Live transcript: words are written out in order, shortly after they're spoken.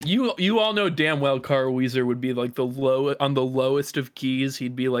You all know damn well Carl Weezer would be like on the lowest of keys.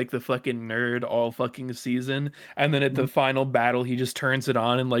 He'd be like the fucking nerd all fucking season, and then at the final battle, he just turns it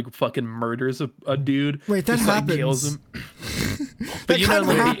on and like fucking murders a dude. Wait, that just, happens. Like, kills him. That kind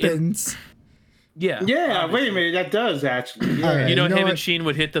of happens. Yeah. Yeah, wait a minute, that does actually. Yeah. Alright. You know, You know him what? and Sheen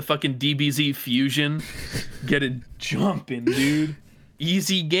would hit the fucking DBZ fusion, get it jumping, dude.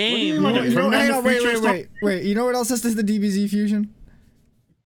 Easy game. What do you mean, like, Hang on, wait. You know what else has the DBZ fusion?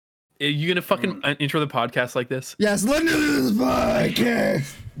 Are you gonna fucking intro the podcast like this? Yes, let me do this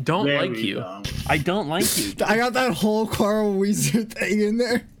podcast. Don't There like we you. go. I don't like you. I got that whole Carl Weezer thing in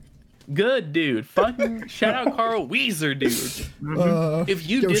there. Good dude. Fucking shout out Carl Weezer, dude. If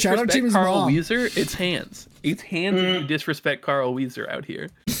you shout out disrespect Jimmy's Carl mom. Weezer, it's hands. It's hands if you disrespect Carl Weezer out here.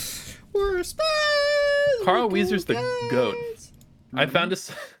 We're spies. Carl we're Weezer's the cool goat. guys. I found a.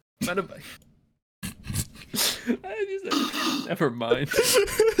 Never mind.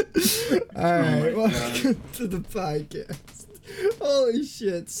 Alright, Oh my welcome to the podcast. Holy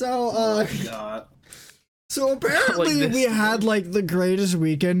shit. So, God. so apparently Like this. we had like the greatest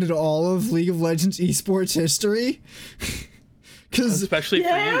weekend in all of League of Legends esports history. Especially for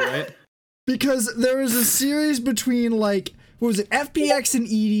you, right? Because there was a series between like, what was it, FPX and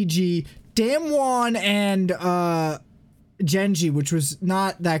EDG, Damwon and Genji, which was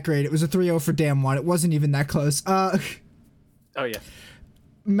not that great. It was a 3-0 for Damwon. It wasn't even that close. Oh yeah.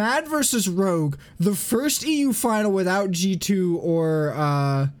 Mad versus Rogue, the first EU final without G2 or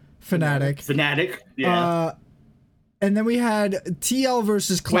Fnatic. Fnatic. Yeah. And then we had TL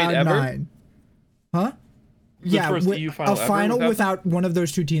versus Cloud9. Huh? Yeah, first EU final a final ever without one of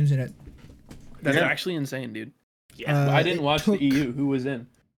those two teams in it. That's Yeah. actually insane, dude. Yeah. I didn't it watch took- the EU. Who was in?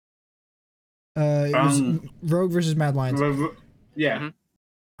 It was Rogue versus Mad Lions. Yeah. Mhm.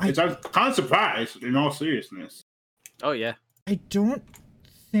 I'm kind of surprised, in all seriousness. Oh yeah. I don't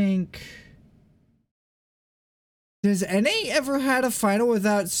think. Does NA ever had a final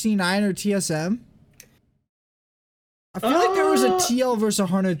without C9 or TSM? I feel like there was a TL versus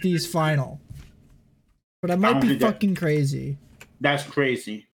 100 Thieves final. But I might don't be think that- fucking crazy. That's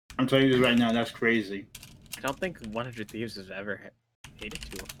crazy. I'm telling you this right now, that's crazy. I don't think 100 Thieves has ever made it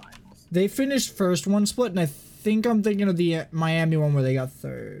to a finals. They finished first one split, and I think I'm thinking of the Miami one where they got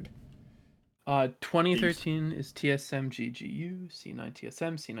third. 2013 is TSM GGU, C9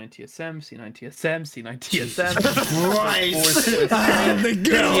 TSM, C9 TSM, C9 TSM, C9 TSM. Right. The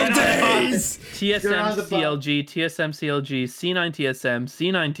good old days! TSM CLG, TSM CLG, C9 TSM,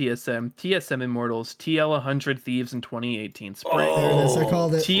 C9 TSM, TSM Immortals, TL 100 Thieves in 2018 spring. There it is, I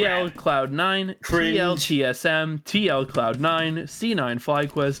called it. TL Cloud9, Cringe. TL TSM, TL Cloud9, C9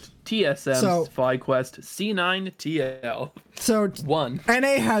 FlyQuest, TSM So- FlyQuest, C9 TL. So, 1.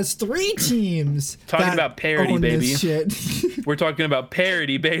 NA has 3 teams. Talking that about parity, own this baby. shit. We're talking about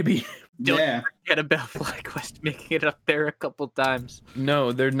parity, baby. Yeah. Forget about FlyQuest making it up there a couple times.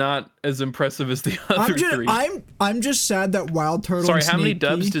 No, they're not as impressive as the other three. I'm just sad that Wild Turtle. Sorry, and how many Sneaky-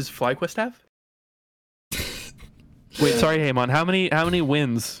 dubs does FlyQuest have? Wait, sorry, Heyman. How many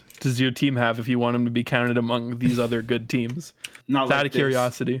wins does your team have if you want them to be counted among these other good teams? Not Out like of this.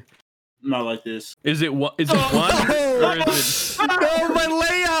 curiosity, Not like this. is it one? Is it one? Or is it? No, my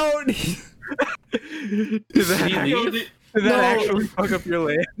layout. Did that, Did he leave? did that No. actually fuck up your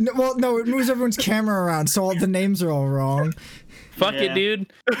layout? No, well, no, it moves everyone's camera around, so all the names are all wrong. Fuck Yeah. it,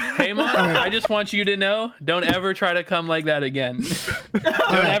 dude. Heyman, I just want you to know, don't ever try to come like that again.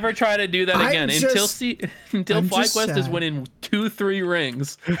 Don't ever try to do that I'm again just- until I'm just FlyQuest is sad. winning 2-3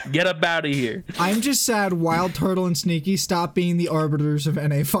 rings. Get up out of here. I'm just sad Wild Turtle and Sneaky stopped being the arbiters of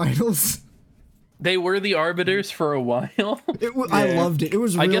NA finals. They were the arbiters for a while. I Yeah. loved it. It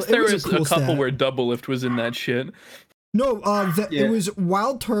was. I real, guess there it was cool a couple stat. where Double Lift was in that shit. No, Yeah. it was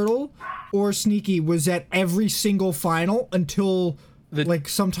Wild Turtle or Sneaky was at every single final until The like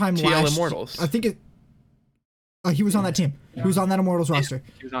sometime TL last. Immortals. I think it. He was on that team. He was on that Immortals roster.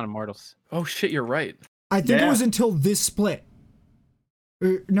 He was on Immortals. Oh shit, you're right. I think it Yeah. was until this split.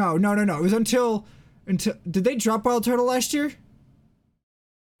 No. It was until. Did they drop Wild Turtle last year?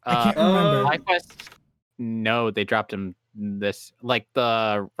 I can't remember. FlyQuest. No, they dropped him this like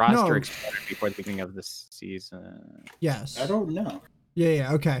the roster No. exploded before the beginning of this season. Yes. I don't know.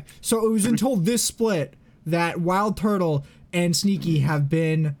 Yeah, okay. So it was until this split that Wild Turtle and Sneaky have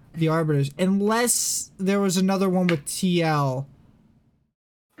been the arbiters, unless there was another one with TL.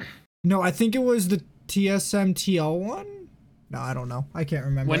 No, I think it was the TSM TL one. No, I don't know. I can't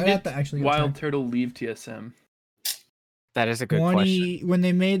remember. When I'd did have to actually go Wild check. Turtle leave TSM? That is a good question. When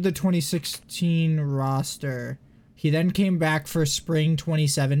they made the 2016 roster, He then came back for spring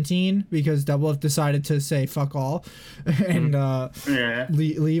 2017 because Double F decided to say fuck all and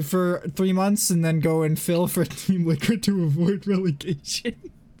leave for 3 months and then go and fill for Team Liquid to avoid relegation.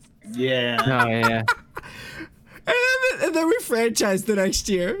 Yeah. Oh yeah. And then we franchised the next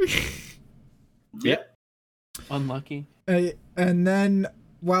year. Yep. Unlucky. And then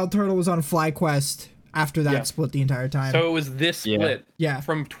Wild Turtle was on FlyQuest after that split the entire time. So it was this split. Yeah.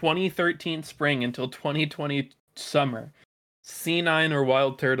 From 2013 spring until 2020 summer. C9 or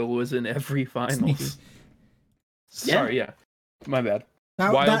Wild Turtle was in every finals. Sneaky. Sorry, yeah. My bad.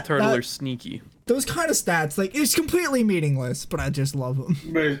 Wild Turtle or Sneaky. Those kind of stats, like, it's completely meaningless, but I just love them.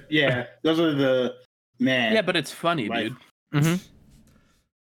 But yeah, those are the man. Yeah, but it's funny, dude. Mm-hmm.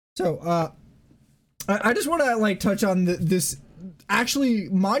 So, I just want to like touch on this actually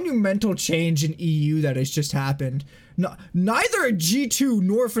monumental change in EU that has just happened. Neither G2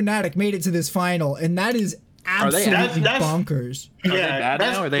 nor Fnatic made it to this final, and that is absolutely bonkers. Are they bad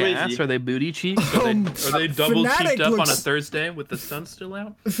now? Are they crazy. ass? Are they booty cheeks? Are they double cheeked up on a Thursday with the sun still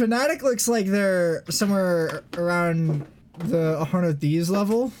out? Fnatic looks like they're somewhere around the 100 Thieves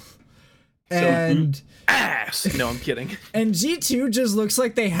level. And ass. No, I'm kidding. And G2 just looks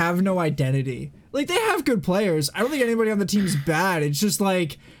like they have no identity. Like, they have good players. I don't think anybody on the team's bad. It's just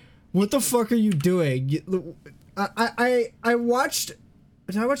like, what the fuck are you doing? I watched.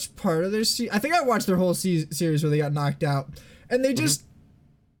 Did I watch part of their I think I watched their whole series where they got knocked out. And they just,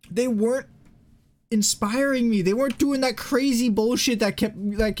 they weren't inspiring me. They weren't doing that crazy bullshit that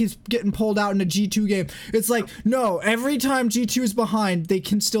keeps getting pulled out in a G2 game. It's like, no, every time G2 is behind, they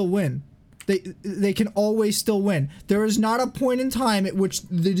can still win. They can always still win. There is not a point in time at which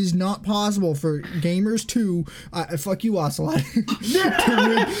it is not possible for gamers to fuck you, Ocelot,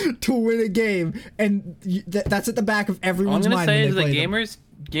 to win a game, and that's at the back of everyone's mind. All I'm gonna say is that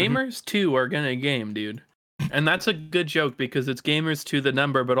gamers too are gonna game, dude, and that's a good joke because it's gamers to the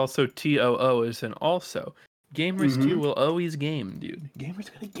number, but also TOO is an also. Gamers too will always game, dude. Gamers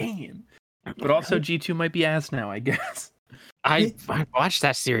gonna game, but also G2 might be ass now, I guess. I watched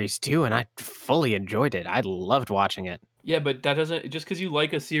that series too, and I fully enjoyed it. I loved watching it. Yeah, but that doesn't, just because you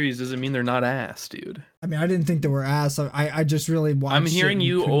like a series doesn't mean they're not ass, dude. I mean, I didn't think they were ass. I just really watched. I'm hearing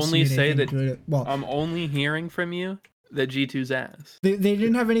you only say that. Well, I'm only hearing from you that G2's ass. They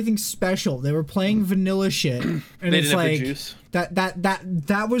didn't have anything special. They were playing vanilla shit, and they it's didn't like have the juice.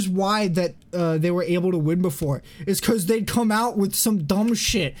 that was why they were able to win before. It's because they'd come out with some dumb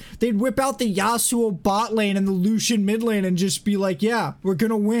shit. They'd whip out the Yasuo bot lane and the Lucian mid lane and just be like, "Yeah, we're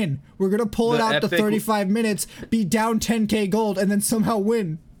gonna win. We're gonna pull it out to 35 minutes, be down 10k gold, and then somehow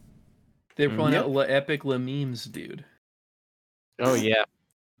win." They're pulling out epic memes, dude. Oh yeah,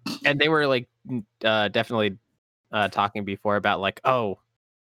 and they were like definitely talking before about like,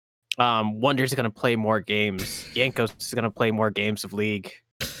 Wonder's gonna play more games. Jankos is gonna play more games of League.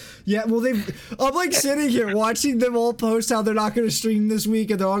 Yeah, well, I'm like sitting here watching them all post how they're not going to stream this week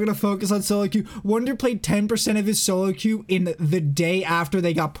and they're all going to focus on solo queue. Wonder played 10% of his solo queue in the day after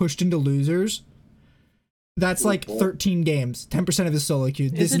they got pushed into losers. That's like 13 games, 10% of his solo queue.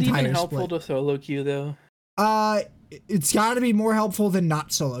 This entire split. Is it even helpful to solo queue though? It's got to be more helpful than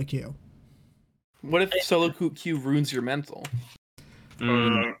not solo queue. What if solo queue ruins your mental?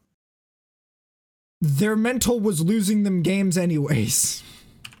 Their mental was losing them games anyways.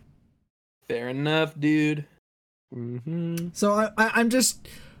 Fair enough, dude. So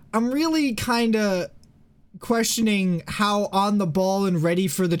I'm really kind of questioning how on the ball and ready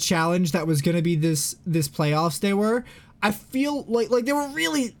for the challenge that was going to be this playoffs they were. I feel like they were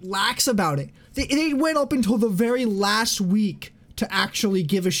really lax about it. They went up until the very last week to actually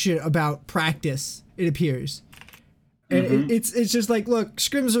give a shit about practice, it appears. And it's just like, look,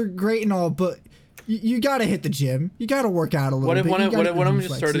 scrims are great and all, but you gotta hit the gym. You gotta work out a little bit. What if I'm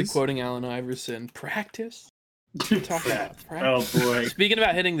just started quoting Allen Iverson? Practice? Talk about practice. Oh boy. Speaking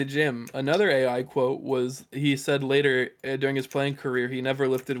about hitting the gym, another AI quote was, he said later during his playing career, he never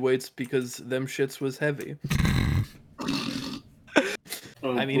lifted weights because them shits was heavy.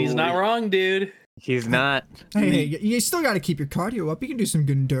 I mean, he's not wrong, dude. He's not. Hey, you still gotta keep your cardio up. You can do some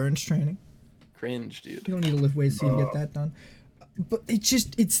good endurance training. Cringe, dude. You don't need to lift weights so you can get that done. But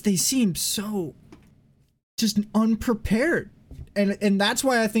they seem so just unprepared. And that's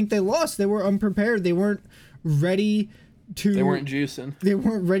why I think they lost. They were unprepared. They weren't ready to... They weren't juicing. They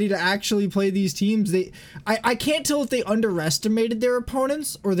weren't ready to actually play these teams. I can't tell if they underestimated their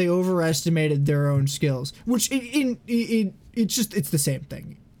opponents or they overestimated their own skills. Which it's the same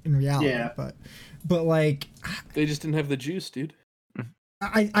thing in reality. Yeah. But like... They just didn't have the juice, dude.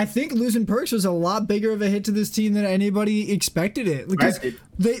 I think losing Perks was a lot bigger of a hit to this team than anybody expected it. Because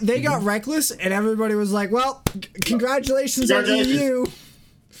they got reckless and everybody was like, well, congratulations on EU.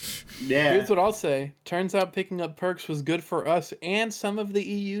 Yeah. Here's what I'll say. Turns out picking up Perks was good for us and some of the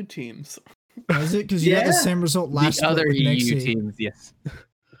EU teams. Was it? Because you had the same result last The other with EU Nixie. teams, yes.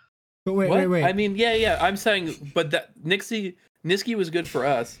 But wait. I mean, yeah. I'm saying, but that Niski was good for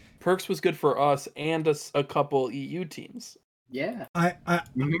us. Perks was good for us and a couple EU teams. Yeah.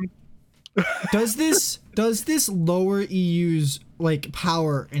 Does this lower EU's like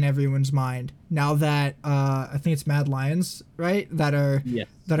power in everyone's mind now that I think it's Mad Lions, right? That are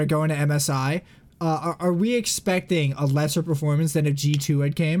going to MSI. Are we expecting a lesser performance than if G2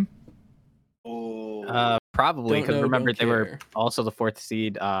 had came? Probably, because remember they were care. also the 4th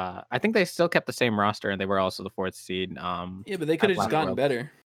seed. I think they still kept the same roster and they were also the 4th seed. Yeah, but they could have just gotten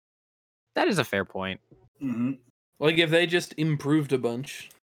better. That is a fair point. Mm-hmm. Like if they just improved a bunch.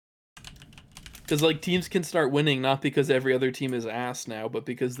 Because like teams can start winning not because every other team is ass now, but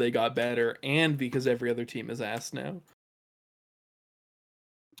because they got better and because every other team is ass now.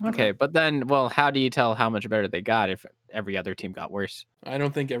 Okay, but then, well, how do you tell how much better they got if every other team got worse? I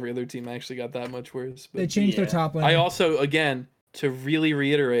don't think every other team actually got that much worse. But They changed their top lane. I also, again, to really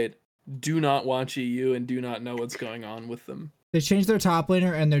reiterate, do not watch EU and do not know what's going on with them. They changed their top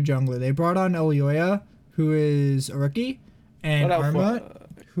laner and their jungler. They brought on Elyoya, who is a rookie, and Arma,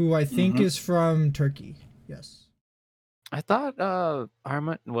 who I think is from Turkey. Yes. I thought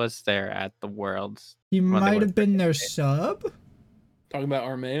Armut was there at the Worlds. He when they might were have been their sub. Talking about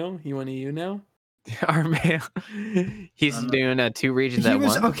Armeo, you want EU now? Armeo. He's doing 2 regions He at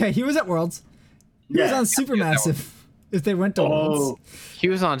was once. okay. He was at Worlds. He was on Supermassive. If they went to Worlds. He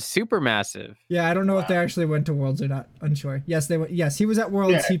was on Supermassive. Yeah, I don't know if they actually went to Worlds or not. Unsure. Yes, they went. Yes, he was at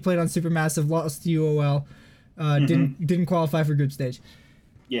Worlds. Yeah. He played on Supermassive. Lost to UOL. Didn't qualify for group stage.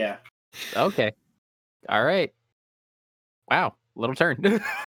 Yeah. Okay. All right. Wow. Little turn.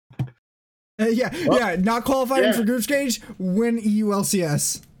 Yeah. Not qualifying for group stage. Win EU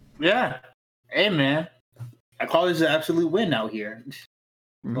LCS. Yeah. Hey, man. I call this an absolute win out here.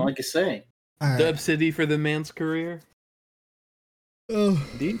 That's all I can say. All right. Dub City for the man's career.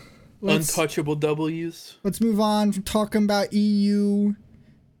 Indeed. Untouchable W's. Let's move on from talking about EU.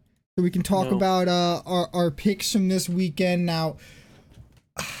 So we can talk about our picks from this weekend. Now,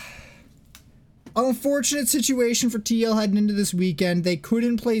 unfortunate situation for TL heading into this weekend. They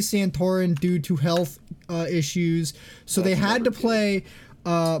couldn't play Santorin due to health issues, so they had to play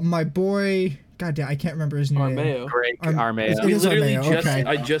my boy. God damn, I can't remember his name. Armeo. Great Armeo. We is literally Armeo, okay.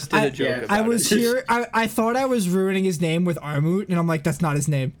 I just did a joke about I was it. here. I thought I was ruining his name with Armut, and I'm like, that's not his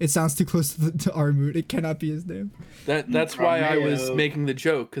name. It sounds too close to Armut. It cannot be his name. That's why I was Armeo. making the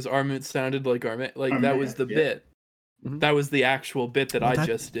joke, because Armut sounded like Armeo. Like that was the bit. That was the actual bit that I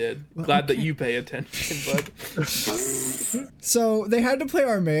just did. Glad that you pay attention, bud. So they had to play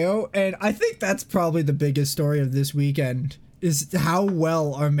Armeo, and I think that's probably the biggest story of this weekend is how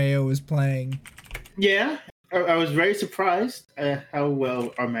well Armeo is playing. Yeah. I was very surprised at how well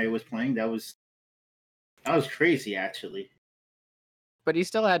Armeo was playing. That was crazy, actually. But he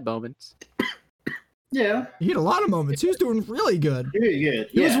still had moments. Yeah. He had a lot of moments. He was doing really good. Very good.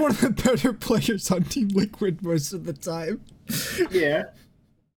 He was Yeah. one of the better players on Team Liquid most of the time. Yeah.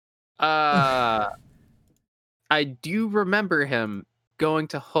 I do remember him going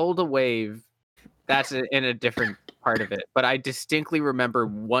to hold a wave. That's in a different part of it. But I distinctly remember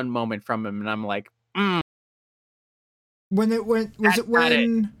one moment from him, and I'm like, Was it when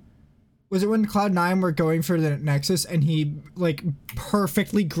Cloud9 were going for the Nexus and he like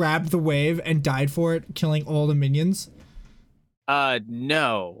perfectly grabbed the wave and died for it, killing all the minions?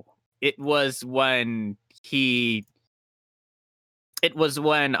 no. It was when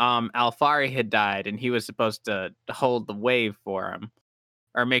Alfari had died and he was supposed to hold the wave for him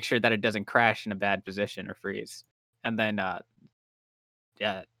or make sure that it doesn't crash in a bad position or freeze. And then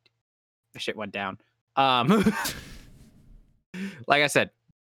shit went down. Like I said,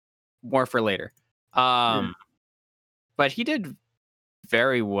 more for later. But he did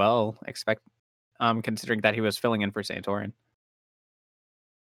very well, considering that he was filling in for Santorin.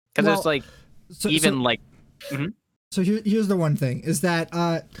 Because it's like So here's the one thing is that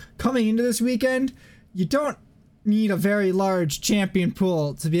coming into this weekend, you don't need a very large champion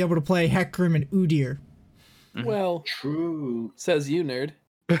pool to be able to play Hecarim and Udyr. Well, True. says you, nerd.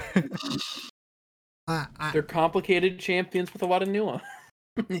 They're complicated champions with a lot of nuance.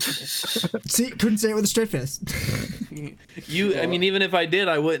 See, couldn't say it with a straight face. You, I mean, even if I did,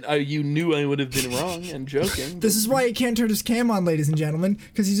 I would. You knew I would have been wrong and joking. This is why he can't turn his cam on, ladies and gentlemen,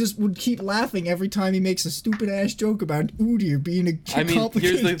 because he just would keep laughing every time he makes a stupid ass joke about Udyr being a I mean,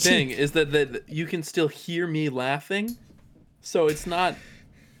 complicated here's the thing: is that you can still hear me laughing, so it's not.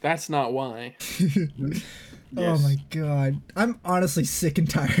 That's not why. Oh my god. I'm honestly sick and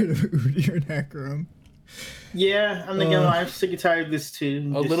tired of Udyr and Hecarim. Yeah, I'm not gonna lie, I'm sick and tired of this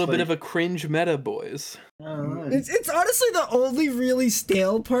too. A little bit of a cringe meta, boys. It's honestly the only really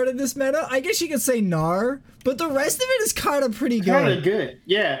stale part of this meta. I guess you could say Gnar, but the rest of it is kind of pretty good. kind of good.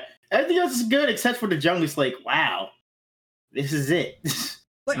 Yeah, everything else is good except for the jungle. It's like, wow, this is it.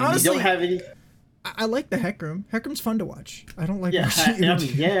 Like You honestly, don't have any. I like the Hecarim. Hecarim's fun to watch. I don't like Yeah, watching I mean,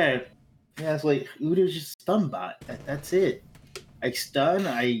 Udyr. yeah. It's like Udyr's just stun bot. That's it. I stun,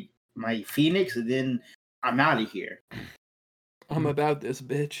 my Phoenix, and then I'm out of here. I'm about this,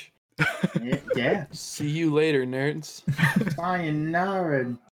 bitch. Yeah. See you later, nerds.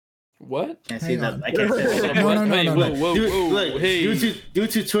 Sayonara. What? Can't say Hang that. on. I can't say that. No, Hey, no. whoa, Look, hey. due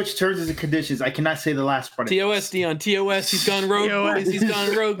to Twitch terms and conditions, I cannot say the last part. TOS, Dion, TOS, he's gone rogue, boys, he's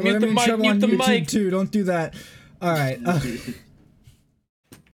gone rogue. We're Mute gonna the be in mic, trouble mute on the YouTube mic. too. Don't do that. All right.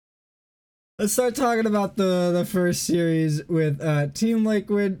 Let's start talking about the first series with Team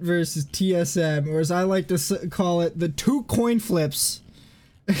Liquid versus TSM, or as I like to call it, the two coin flips,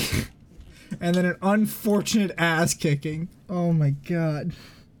 and then an unfortunate ass kicking. Oh my god.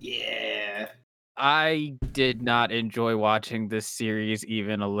 Yeah. I did not enjoy watching this series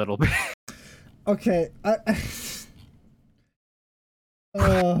even a little bit. Okay.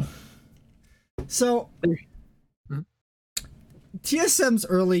 So TSM's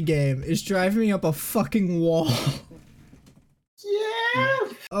early game is driving me up a fucking wall. Yeah.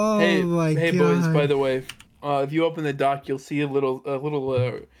 Oh Hey, my hey, god. boys. By the way, if you open the doc, you'll see a little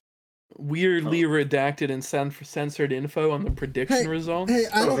weirdly redacted and censored info on the prediction results. Hey,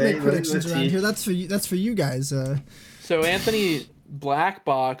 I don't Okay, make predictions let's around see. here. That's for you. That's for you guys. So Anthony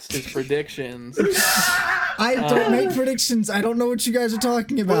blackboxed his predictions. I don't make predictions. I don't know what you guys are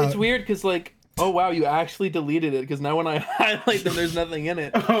talking But about. it's weird because like, oh wow, you actually deleted it because now when I highlight them, there's nothing in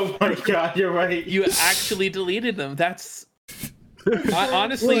it. Oh my god, you're right. You actually deleted them. That's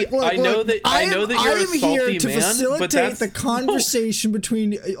honestly, Look, I know look, that I know am- that you're I a am salty here to man, but facilitate that's the conversation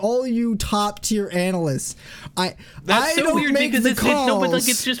between all you top tier analysts. That's I so don't weird make because the it's no, but like calls.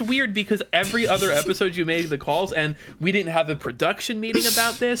 it's just weird because every other episode you made the calls and we didn't have a production meeting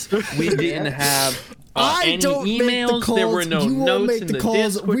about this. We didn't have I any don't make emails. the There were calls. no You all notes make in the the calls.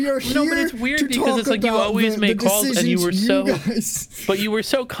 Discord. We are No, but here it's weird to because talk it's like you about always the make calls and you decisions were so. guys- But you were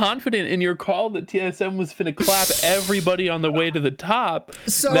so confident in your call that TSM was finna clap everybody on the way to the top.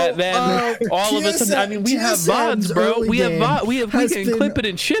 So, that then all of a sudden, I mean, we have TSM's VODs, bro. early We have game VOD. We has can been clip it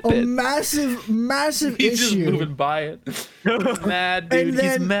and ship a it. massive He's just issue. moving by it. Mad, dude. And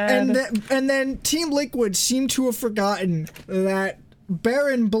then, He's mad. and then Team Liquid seemed to have forgotten that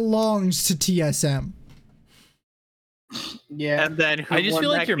Baron belongs to TSM. Yeah. And then who I just won feel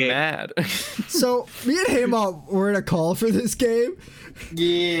like that you're game? mad. So me and him were in a call for this game,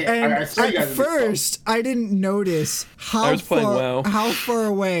 Yeah. and I saw you at guys in this call. first I didn't notice how was playing far well. how far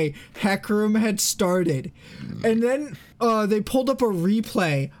away Hecarim had started, and then they pulled up a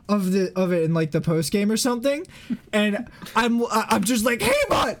replay of it in like the post game or something, and I'm just like, hey,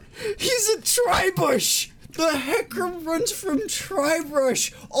 bot, he's a Tribush. The Hecarim runs from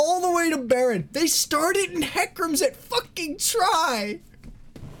Tribrush all the way to Baron. They started in Hecarim's at fucking Tri.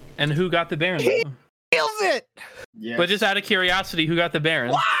 And who got the Baron? though? Kills it. Yes. But just out of curiosity, who got the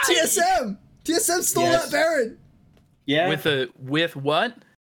Baron? TSM. TSM stole Yes. that Baron. Yeah. With what?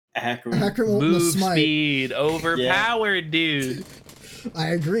 Hecarim. Hecarim ultimate Move smite. speed, overpowered, dude. I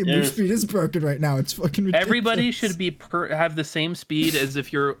agree. Move There's- speed is broken right now. It's fucking ridiculous. Everybody should be have the same speed as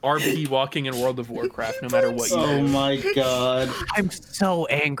if you're RP walking in World of Warcraft, no matter what you Oh do. my god. I'm so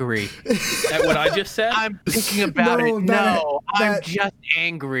angry. At what I just said? I'm thinking about No, it. that- No, I'm that- just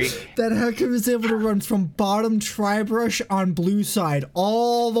angry. That Hecarim is able to run from bottom Tribrush on blue side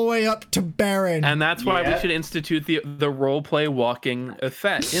all the way up to Baron. And that's why we Yeah. should institute the role play walking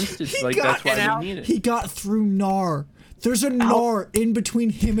effect. Like got that's why it we need it. He got through Gnar. There's a Gnar in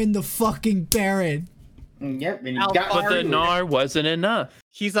between him and the fucking Baron. Yep. And he How got But the through. Gnar wasn't enough.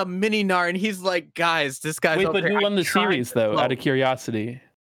 He's a mini Gnar, and he's like, guys, this guy's Wait, up but there. who won I'm the trying series to though? float." Out of curiosity.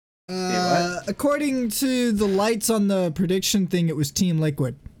 what? According to the lights on the prediction thing, it was Team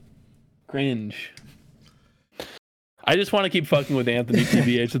Liquid. Cringe. I just want to keep fucking with Anthony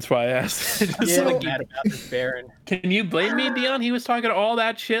TBH. That's why I asked. Just Yeah. like, Mad about this Baron. can you blame me, Dion? He was talking all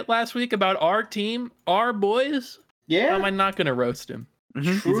that shit last week about our team, our boys. How am Yeah. I not gonna roast him?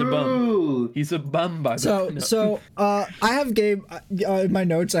 Mhm. He's a bum. True. He's a bum by the I have game in my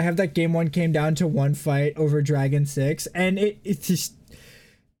notes. I have that game 1 came down to one fight over Dragon 6, and it's just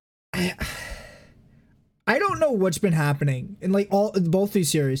I don't know what's been happening in like both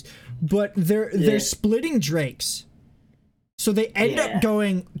these series, but they're splitting Drakes, so they end up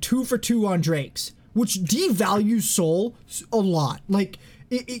going 2 for 2 on Drakes, which devalues Soul a lot. Like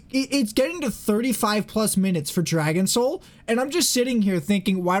it's getting to 35 plus minutes for Dragon Soul, and I'm just sitting here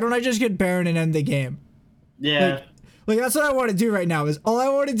thinking, why don't I just get Baron and end the game? Yeah. Like that's what I want to do right now. Is all I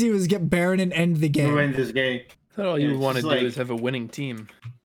want to do is get Baron and end the game. Win this game. I thought all you It's want to just do like- is have a winning team.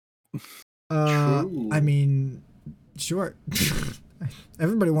 True. I mean, sure.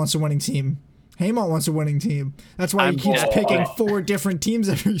 Everybody wants a winning team. Haymont wants a winning team. That's why he I'm keeps all- picking 4 different teams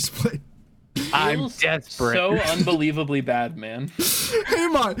every split. I'm Feels desperate. So unbelievably bad, man.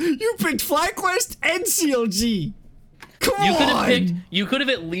 Haymont, you picked FlyQuest and CLG. Come You could on. have picked. You could have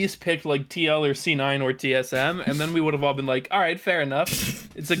at least picked like TL or C9 or TSM, and then we would have all been like, "All right, fair enough.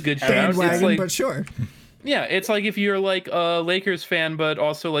 It's a good shout." It's Bandwagon, like, but sure. yeah, it's like if you're like a Lakers fan, but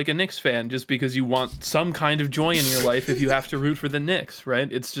also like a Knicks fan, just because you want some kind of joy in your life. If you have to root for the Knicks,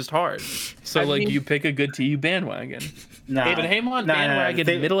 right? It's just hard. So I like mean- you pick a good TU bandwagon. Nah. But Haymont Nah, bandwagon,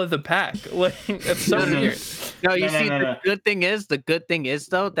 they- middle of the pack. Like that's so No. weird. No, you No, no, see, no, the no. good thing is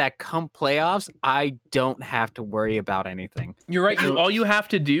though that come playoffs, I don't have to worry about anything. You're right. All you have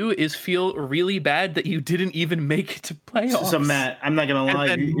to do is feel really bad that you didn't even make it to playoffs. So Matt, I'm not gonna And lie.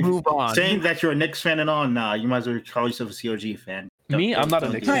 then you- move on. Saying that you're a Knicks fan and all, nah, you might as well call yourself a COG fan. Me? I'm not a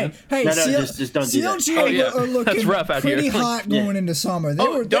don't Knicks do fan. that. Hey, No, CL- just don't do that. CLG Oh, yeah. are looking That's rough out pretty here. hot Yeah. going into summer.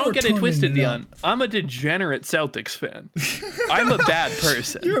 Oh, don't get it turning twisted, it up. Dion. I'm a degenerate Celtics fan. I'm a bad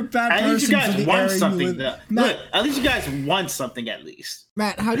person. You're a bad At least person you for guys the won area you something. live. Though. Matt, Look, at least you guys won something at least.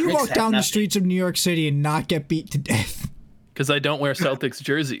 Matt, how do you Knicks walk have down the nothing. streets of New York City and not get beat to death? Because I don't wear Celtics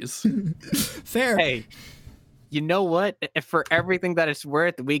jerseys. Fair. Hey, you know what? For everything that it's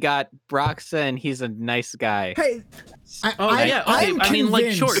worth, we got Broxa, and he's a nice guy. Hey, Oh yeah, okay. I'm I mean, like,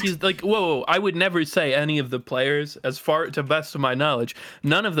 convinced. sure. He's like, whoa. I would never say any of the players, as far to best of my knowledge,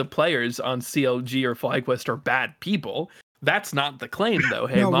 none of the players on CLG or FlyQuest are bad people. That's not the claim, though.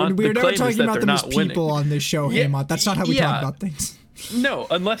 Hey, No, Mon. we're The never claim is talking that about they're them as not people winning. on this show, Yeah, Haymont. That's not how we yeah. talk about things. No,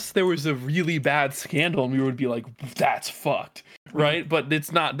 unless there was a really bad scandal, and we would be like, that's fucked, right? But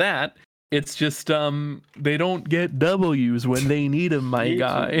it's not that. It's just they don't get W's when they need them, my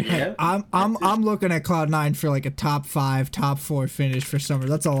guy. Yeah. I'm looking at Cloud9 for like a top 5, top 4 finish for summer.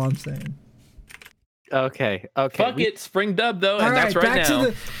 That's all I'm saying. Okay. Fuck it, spring dub though, All and that's right back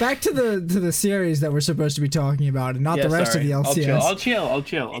now. back to the series that we're supposed to be talking about, and not Yeah, the rest sorry. of the LCS. I'll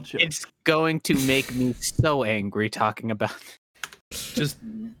chill. It's going to make me so angry talking about. Just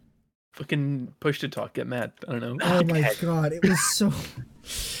fucking push to talk, get mad. I don't know. Oh my god, it was so.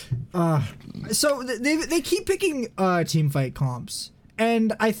 So they keep picking team fight comps,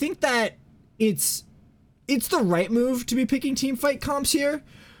 and I think that it's the right move to be picking team fight comps here,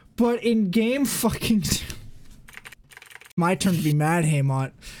 but in game fucking. My turn to be mad,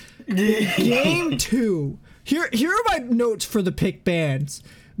 Haymont. Game 2. Here are my notes for the pick bands.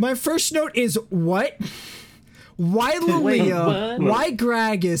 My first note is what? Why Lilia? what? Why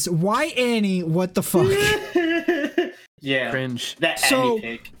Gragas? Why Annie? What the fuck? Yeah. Cringe. That So- Annie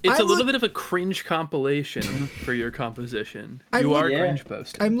pick. It's I a little look- bit of a cringe compilation for your composition. I You look- are Yeah. cringe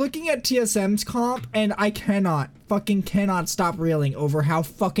posting. I'm looking at TSM's comp, and I cannot stop reeling over how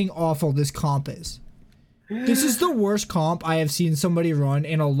fucking awful this comp is. This is the worst comp I have seen somebody run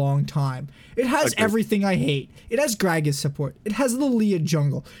in a long time. It has everything I hate. It has Gragas support. It has Lilia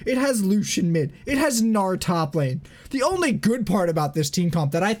jungle. It has Lucian mid. It has Gnar top lane. The only good part about this team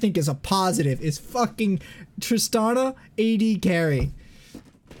comp that I think is a positive is fucking Tristana AD carry.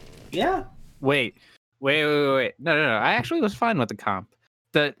 Yeah. Wait. No. I actually was fine with the comp.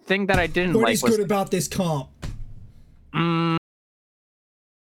 The thing that I didn't What like is was good about this comp?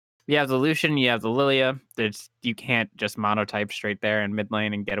 you have the Lucian, you have the Lilia. You can't just monotype straight there in mid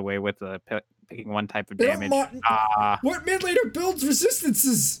lane and get away with picking one type of They don't damage. What mid laner builds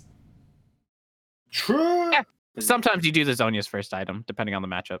resistances? True. Yeah. Sometimes you do the Zhonya's first item, depending on the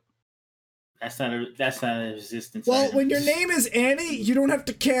matchup. That's not a resistance. Well, item. when your name is Annie, you don't have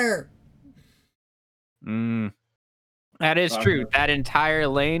to care. That is true. That entire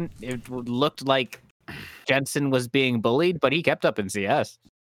lane, it looked like Jensen was being bullied, but he kept up in CS.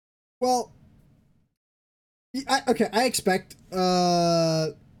 Well, I expect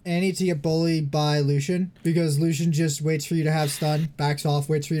Annie to get bullied by Lucian because Lucian just waits for you to have stun, backs off,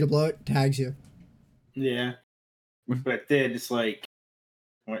 waits for you to blow it, tags you. Yeah. But then it's like,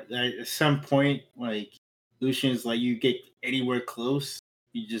 at some point, like Lucian's like you get anywhere close,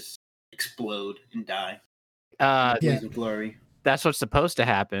 you just explode and die. Yeah. Blaze of glory. That's what's supposed to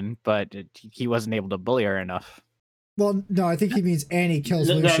happen, but he wasn't able to bully her enough. Well, no, I think he means Annie kills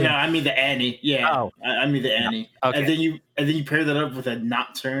No, Lucian. I mean the Annie. Yeah. Oh. I mean the Annie. Okay. And then you pair that up with a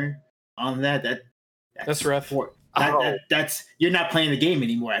Nocturne on that's rough. That's you're not playing the game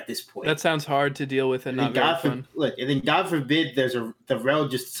anymore at this point. That sounds hard to deal with and not very fun. Look, and then God forbid the Rel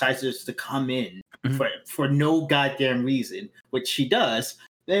just decides just to come in Mhm. for no goddamn reason, which she does.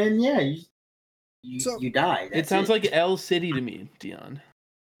 Then yeah, you die. It sounds like L City to me, Dion.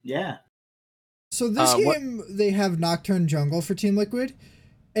 Yeah. So this game, they have Nocturne Jungle for Team Liquid,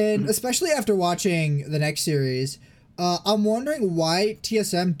 and especially after watching the next series, I'm wondering why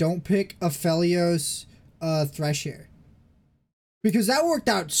TSM don't pick Aphelios Thresh here. Because that worked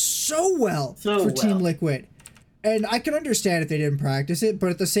out so well for Team Liquid. And I can understand if they didn't practice it, but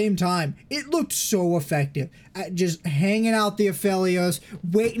at the same time, it looked so effective at just hanging out the Aphelios,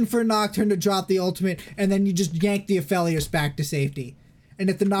 waiting for Nocturne to drop the ultimate, and then you just yank the Aphelios back to safety. And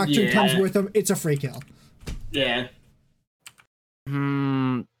if the Nocturne comes with them, it's a free kill. Yeah.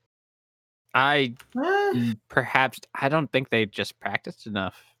 I don't think they just practiced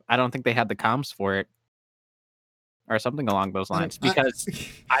enough. I don't think they had the comms for it. Or something along those lines. Because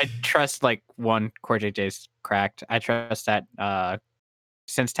I trust Core JJ's cracked. I trust that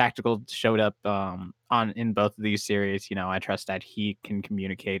since Tactical showed up in both of these series, I trust that he can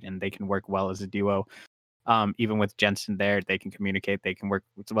communicate and they can work well as a duo. Even with Jensen there, they can communicate, they can work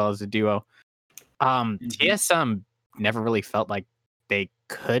as well as a duo. TSM never really felt like they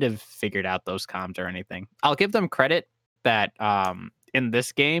could have figured out those comms or anything. I'll give them credit that in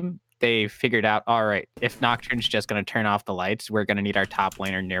this game, they figured out, all right, if Nocturne's just going to turn off the lights, we're going to need our top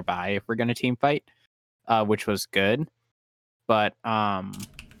laner nearby if we're going to team fight, which was good. But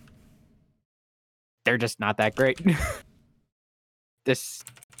they're just not that great. If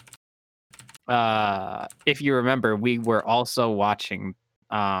you remember, we were also watching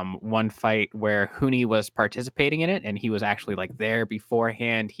one fight where Huni was participating in it, and he was actually there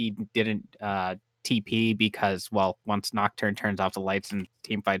beforehand. He didn't TP because, once Nocturne turns off the lights and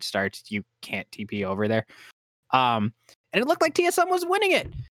team fight starts, you can't TP over there. And it looked like TSM was winning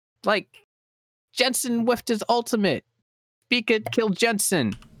it. Jensen whiffed his ultimate. Pika killed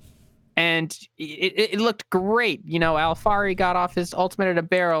Jensen. And it looked great. Alfari got off his ultimate at a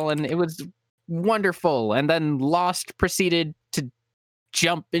barrel, and it was wonderful. And then Lost proceeded to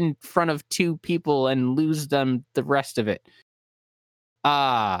jump in front of two people and lose them the rest of it.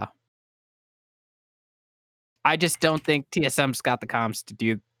 I just don't think TSM's got the comms to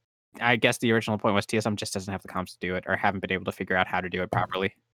do. I guess the original point was TSM just doesn't have the comms to do it, or haven't been able to figure out how to do it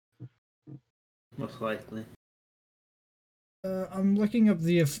properly. Most likely. I'm looking up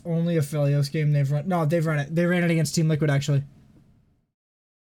the only Aphelios game they've run. No, they've run it. They ran it against Team Liquid, actually.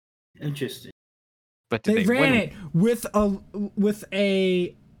 Interesting. But they ran it with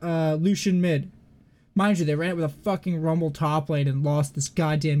a Lucian mid. Mind you, they ran it with a fucking Rumble top lane and lost this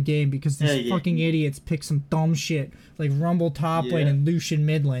goddamn game because these fucking idiots picked some dumb shit like Rumble top lane and Lucian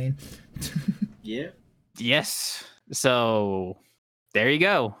mid lane. Yeah. Yes. So there you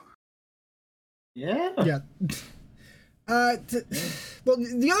go. Yeah. Yeah. Well,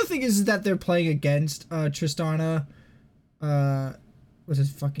 the other thing is that they're playing against Tristana. What's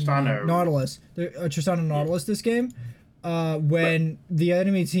his fucking name? Nautilus. Tristana Nautilus this game. When the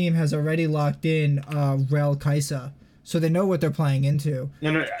enemy team has already locked in Rel Kaisa, so they know what they're playing into.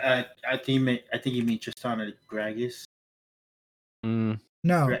 No. I think you mean Tristana Gragas. No.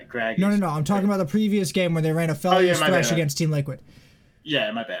 Gragas. No. I'm talking about the previous game where they ran a Aphelios Thresh against Team Liquid.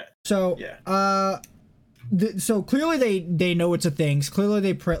 Yeah, my bad. So so clearly they know it's a thing. Clearly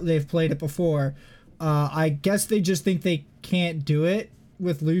they've played it before. I guess they just think they can't do it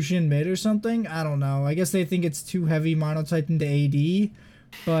with Lucian mid or something. I don't know. I guess they think it's too heavy monotype into AD.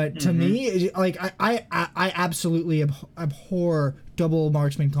 But to me, I absolutely abhor double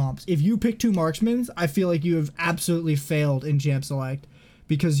marksman comps. If you pick two marksmen, I feel like you have absolutely failed in Champ Select.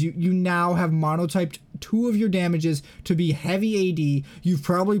 Because you now have monotyped two of your damages to be heavy AD. You've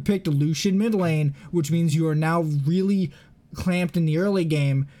probably picked Lucian mid lane, which means you are now really clamped in the early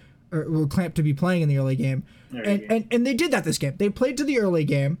game, or clamped to be playing in the early game. And they did that this game. They played to the early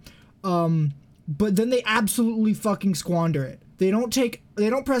game, but then they absolutely fucking squander it. They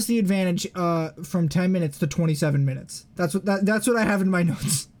don't press the advantage from 10 minutes to 27 minutes. That's what I have in my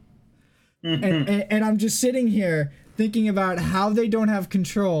notes. And I'm just sitting here thinking about how they don't have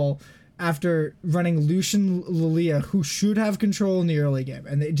control after running Lucian Lilia, who should have control in the early game,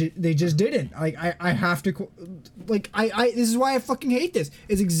 and they just didn't. Like I have to, like this is why I fucking hate this.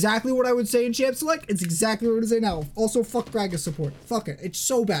 It's exactly what I would say in Champ Select. It's exactly what I would say now. Also, fuck Gragas support. Fuck it. It's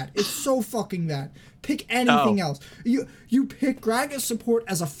so bad. It's so fucking bad. Pick anything else. You pick Gragas support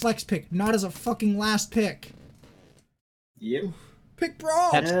as a flex pick, not as a fucking last pick. Yep. Pick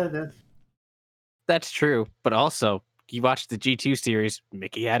Braum. Yeah, That's true, but also you watched the G2 series.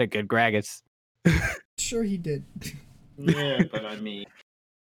 Mickey had a good Gragas. Sure he did. yeah, but I mean,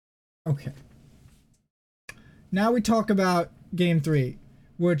 Okay. Now we talk about Game 3,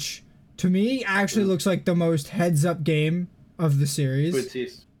 which to me actually looks like the most heads-up game of the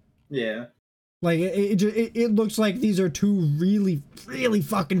series. yeah. Like it looks like these are two really, really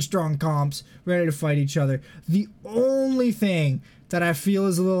fucking strong comps ready to fight each other. The only thing that I feel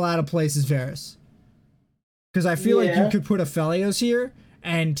is a little out of place is Varus. Because I feel like you could put Aphelios here,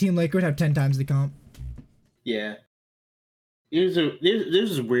 and Team Liquid have 10 times the comp. Yeah. This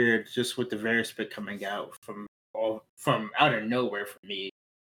is weird, just with the Varus pick coming out from out of nowhere for me.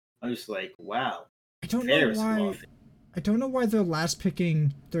 I'm just like, wow. I don't know why they're last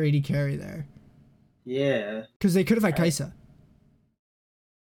picking their AD carry there. Yeah. Because they could have had Kai'Sa.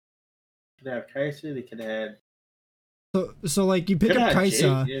 Could have Kai'Sa. They could have had. So like you pick up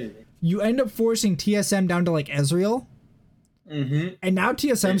Kai'Sa, you end up forcing TSM down to like Ezreal, and now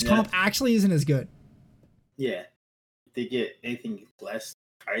TSM's comp actually isn't as good. Yeah, if they get anything less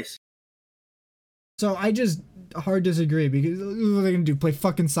Kai'Sa. So I just hard disagree because what are they gonna do? Play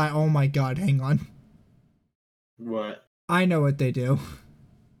fucking Oh my god, hang on. What? I know what they do.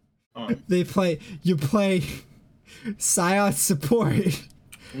 Oh. You play Sion support.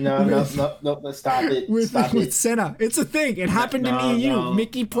 No, stop it. With Senna. It's a thing. It happened in EU.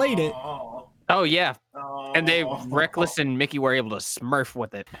 Mickey played it. Oh, yeah. And Reckless and Mickey were able to smurf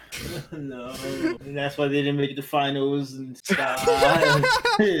with it. No. And that's why they didn't make the finals and stop.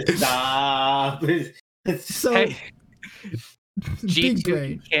 Stop. So, hey,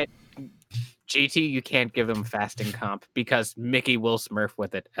 G2, you can't give them fasting comp because Mickey will smurf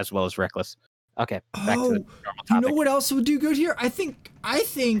with it as well as Reckless. Okay, back to the normal topic. You know what else would do good here? I think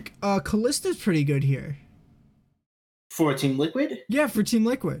Kallista's pretty good here. For Team Liquid? Yeah, for Team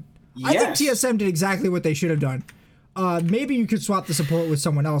Liquid. Yes. I think TSM did exactly what they should have done. Maybe you could swap the support with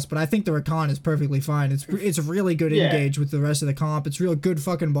someone else, but I think the Rakan is perfectly fine. It's really good engage with the rest of the comp. It's real good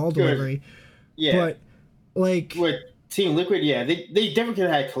fucking ball delivery. Yeah. But like with Team Liquid, yeah, they definitely could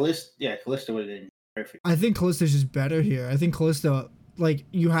have had Kalista. Yeah, Kalista would have been perfect. I think Kallista's just better here. I think Kalista, like,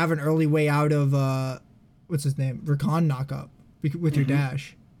 you have an early way out of what's his name? Rakan knockup with your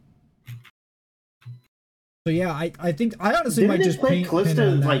dash. So yeah, I think I honestly might just play paint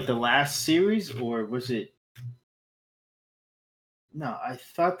Kalista like the last series, or was it? No, I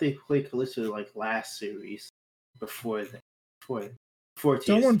thought they played Kalista like last series before TSM.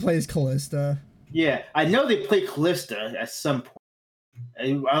 Someone plays Kalista. Yeah, I know they played Kalista at some point.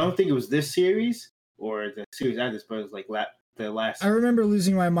 I don't think it was this series or the series after this, but it was like the last. I remember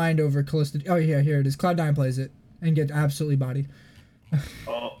losing my mind over Kalista. Oh yeah, here it is. Cloud9 plays it and get absolutely bodied.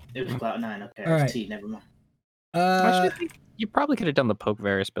 Oh, it was Cloud9. Okay, all right. T. Never mind. Actually, I think you probably could have done the poke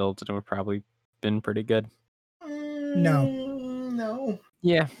Varus builds and it would probably been pretty good. No.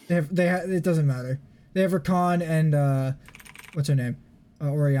 Yeah. It doesn't matter. They have Rakan and what's her name?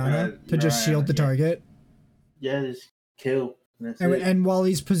 Orianna to just shield the target. Yeah, just kill. And while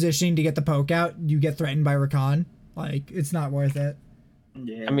he's positioning to get the poke out, you get threatened by Rakan. Like, it's not worth it.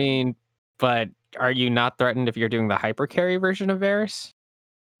 Yeah. I mean, but are you not threatened if you're doing the hyper carry version of Varus?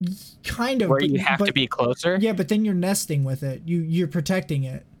 Kind of. Where you have to be closer? Yeah, but then you're nesting with it. You're protecting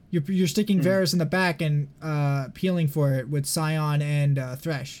it. You're sticking Varus in the back and peeling for it with Sion and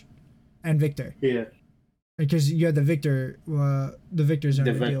Thresh and Victor. Yeah. Because you have the Victor zone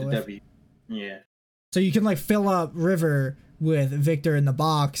to deal with. W. Yeah. So you can like fill up River with Victor in the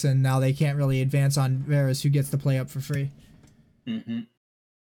box, and now they can't really advance on Varus, who gets to play up for free. Mm-hmm.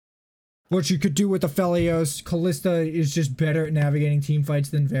 What you could do with Aphelios, Kalista is just better at navigating team fights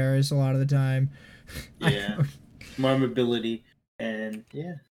than Varus a lot of the time. Yeah. More mobility, and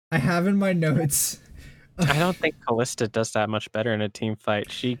yeah. I have in my notes. I don't think Kalista does that much better in a team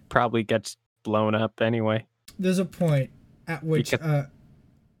fight. She probably gets blown up anyway. There's a point at which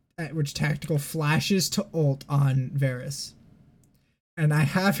Tactical flashes to ult on Varus. And I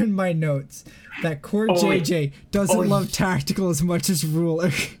have in my notes that Core JJ doesn't love Tactical as much as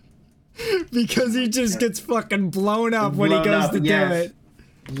Ruler. Because he just gets fucking blown up when he goes to do it.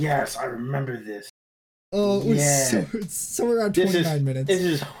 Yes, I remember this. Oh, it's somewhere around 29 minutes. This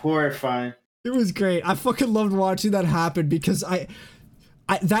is horrifying. It was great. I fucking loved watching that happen because I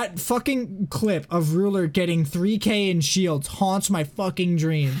that fucking clip of Ruler getting 3K in shields haunts my fucking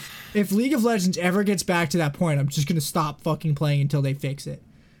dreams. If League of Legends ever gets back to that point, I'm just gonna stop fucking playing until they fix it.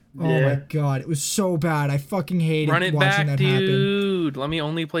 Oh my god, it was so bad. I fucking hated Run it watching back, that happen. dude. Let me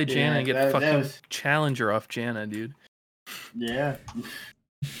only play Janna and get that fucking was- Challenger off Janna, dude. Yeah.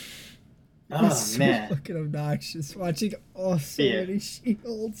 It Oh was so man. fucking obnoxious watching so Yeah. many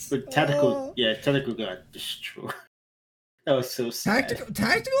shields. But tactical got destroyed. That was so sad.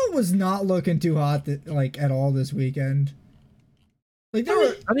 Tactical was not looking too hot at all this weekend. Like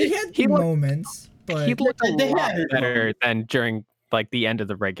they had he looked- moments, but He looked a They lot had- better than during like the end of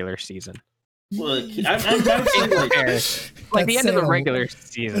the regular season. Look, I'm saying like, Fair. Like the Let's end of the say regular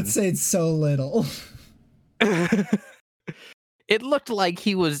season. let's say it's so little. It looked like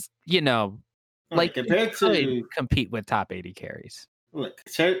he was, like he compared could to compete with top 80 carries.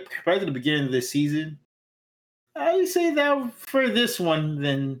 compared to the beginning of the season, I would say that for this one,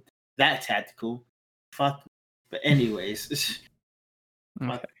 then that tactical. Fuck. But anyways,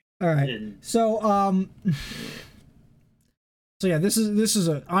 Okay. All right. and So so yeah, this is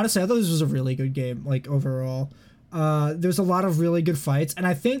honestly I thought this was a really good game, like overall. There's a lot of really good fights, and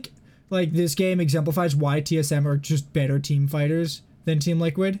I think like this game exemplifies why TSM are just better team fighters than Team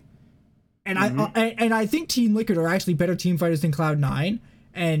Liquid. And I think Team Liquid are actually better team fighters than Cloud9,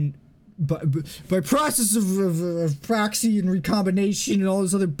 and by process of proxy and recombination and all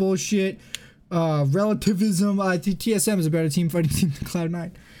this other bullshit, relativism, I think TSM is a better team fighting team than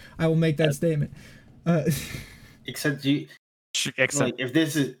Cloud9. I will make that statement. except you, Except, like, if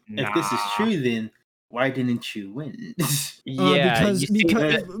this is true, then why didn't you win? Because that's If you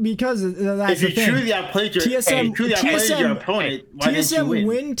the thing. truly outplayed your opponent, why didn't you TSM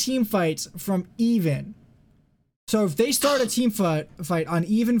win? team fights from even. So if they start a team fight on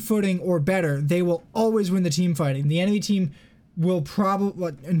even footing or better, they will always win the team fighting. The enemy team will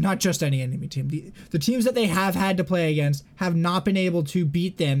probably, not just any enemy team, the teams that they have had to play against have not been able to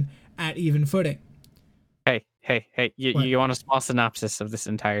beat them at even footing. Hey, What? you want a small synopsis of this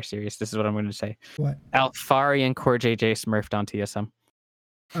entire series? This is what I'm going to say. What? Alfari and Core JJ smurfed on TSM.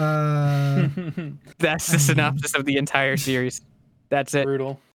 That's the synopsis of the entire series. That's it.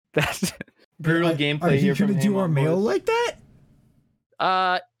 Brutal. That's Brutal Are gameplay you here from gonna do our Hamon, mail boys. like that?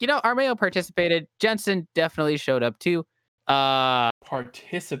 Armeo participated. Jensen definitely showed up too.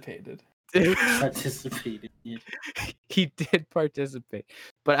 Participated. Participated. Yeah. He did participate.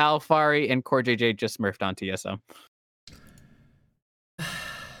 But Alfari and Core JJ just smurfed on TSM.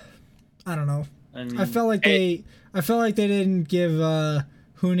 I don't know. I mean, I felt like they didn't give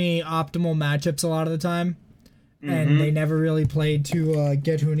Huni optimal matchups a lot of the time, and they never really played to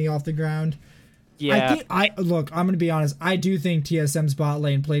get Huni off the ground. Yeah. I'm gonna be honest. I do think TSM's bot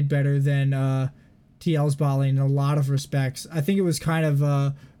lane played better than TL's bot lane in a lot of respects. I think it was kind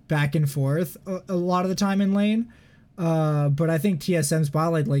of back and forth a lot of the time in lane. But I think TSM's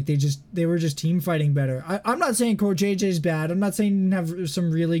bot lane, like they were just team fighting better. I'm not saying Core JJ's bad. I'm not saying he didn't have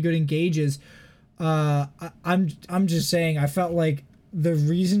some really good engages. I'm just saying I felt like the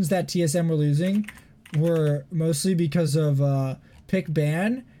reasons that TSM were losing were mostly because of pick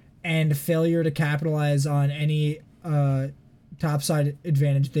ban and failure to capitalize on any topside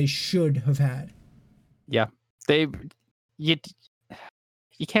advantage they should have had. Yeah. You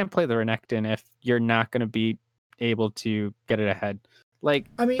can't play the Renekton if you're not going to be able to get it ahead. Like,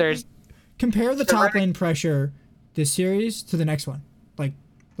 I mean, there's compare the top lane pressure this series to the next one. Like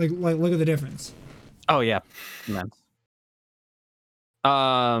look at the difference. Oh yeah, immense.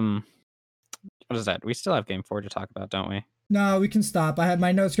 What is that? We still have game 4 to talk about, don't we? No, we can stop. I had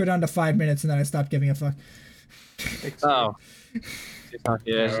my notes go down to 5 minutes and then I stopped giving a fuck. Oh.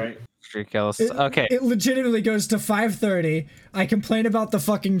 Yeah, all right. street kills. Okay. It legitimately goes to 5:30. I complain about the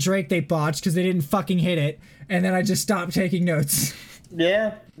fucking Drake they botched because they didn't fucking hit it, and then I just stopped taking notes.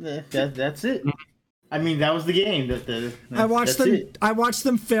 Yeah, that's it. I mean, that was the game. I watched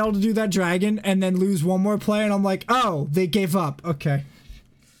them fail to do that dragon and then lose one more play, and I'm like, oh, they gave up. Okay.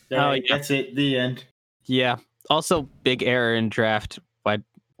 Yeah, yeah. that's it. The end. Yeah. Also, big error in draft. Why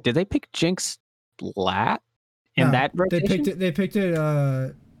did they pick Jinx lat in No, that rotation? They picked it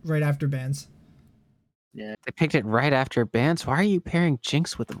right after bans. Yeah. They picked it right after bans. Why are you pairing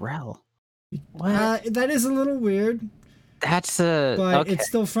Jinx with Rel? What? That is a little weird, That's but okay. it's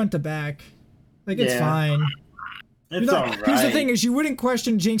still front to back. Like, it's Yeah. fine. It's You know, all right. Here's the thing: is you wouldn't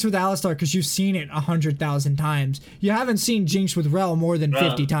question Jinx with Alistar because you've seen it 100,000 times. You haven't seen Jinx with Rel more than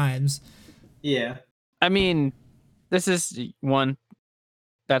 50 times. Yeah. I mean, this is one.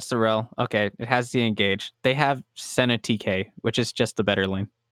 That's the Rel. Okay, it has the engage. They have Senna TK, which is just the better lane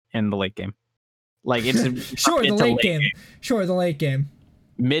in the late game. Like it's Sure, the it's a late game. Sure, the late game.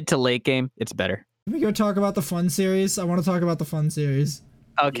 mid to late game, it's better. Can we go talk about the fun series? I want to talk about the fun series.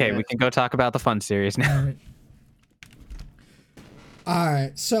 Okay, we can go talk about the fun series now. All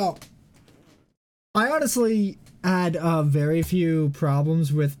right. So, I honestly had very few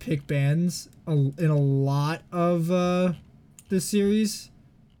problems with pick bans in a lot of this series.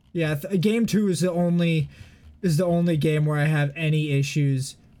 Yeah, game 2 is the only game where I have any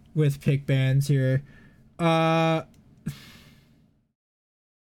issues with pick bans here.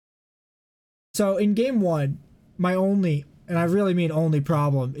 So in game 1, my only, and I really mean only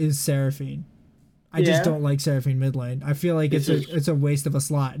problem, is Seraphine. I just don't like Seraphine mid lane. I feel like it's a waste of a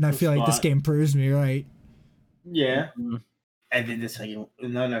slot, and I feel like this game proves me right. Yeah. Mm-hmm. And then the second,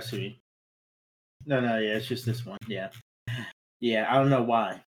 sorry. No, yeah, it's just this one. Yeah. Yeah, I don't know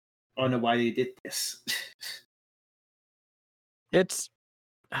why. I don't know why they did this. It's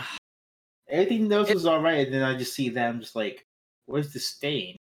everything else was all right, and then I just see them just like, where's the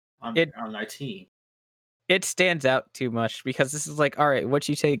stain on our team? It stands out too much because this is like, all right, what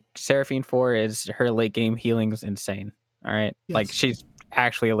you take Seraphine for is her late game healing is insane. All right, yes. Like she's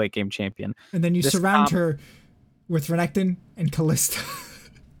actually a late game champion, and then you surround her with Renekton and Kalista.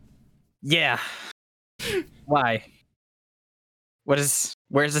 Yeah. Why? Where's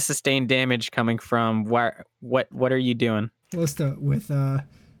the sustained damage coming from? What are you doing? Kalista with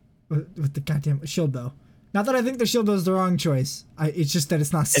the goddamn shield bow. Not that I think the shield bow is the wrong choice. It's just that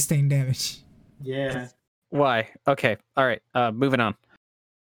it's not sustained damage. Yeah. Why? Okay. All right. Moving on.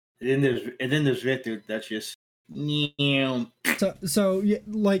 And then there's Victor. That's just. So yeah,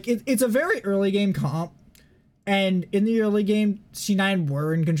 like it's a very early game comp, and in the early game, C9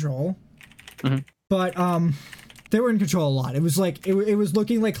 were in control, but they were in control a lot. It was like it was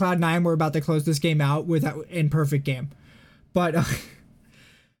looking like Cloud9 were about to close this game out with that in perfect game, but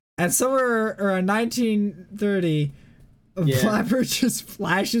at somewhere around 1930, Blabber just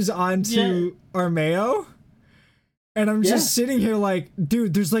flashes onto Armeo. And I'm just sitting here like,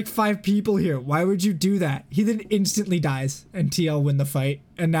 dude, there's like 5 people here. Why would you do that? He then instantly dies, and TL win the fight,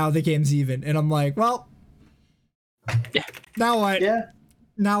 and now the game's even. And I'm like, well, now what? Yeah.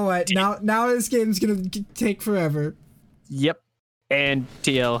 Now what? Now this game's gonna take forever. Yep. And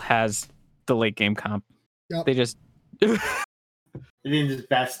TL has the late game comp. Yep. They just. And then just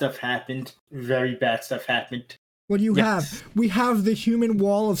bad stuff happened. Very bad stuff happened. What do you have? We have the human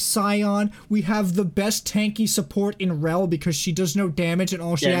wall of Sion. We have the best tanky support in Rel because she does no damage and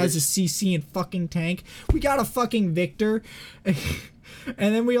all she has is CC and fucking tank. We got a fucking Victor. And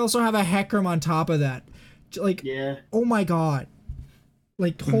then we also have a Hecarim on top of that. Like, oh my god.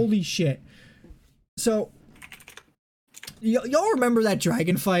 Like, holy shit. So, y'all remember that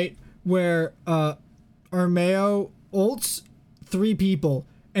dragon fight where Armeo ults 3 people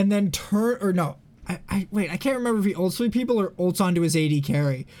and then wait, I can't remember if he ults 3 people or ults onto his AD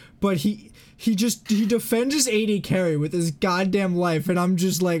carry, but he defends his AD carry with his goddamn life, and I'm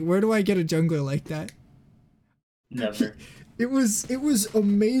just like, where do I get a jungler like that? Never. It was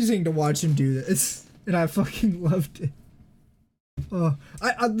amazing to watch him do this, and I fucking loved it.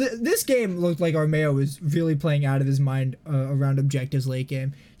 This game looked like Armeo was really playing out of his mind around objectives late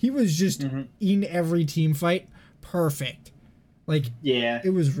game. He was just in every team fight perfect. Like,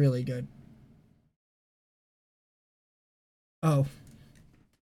 it was really good. Oh.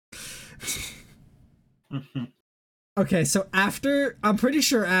 Okay, so I'm pretty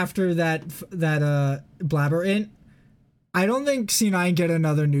sure after that Blabber int, I don't think C9 get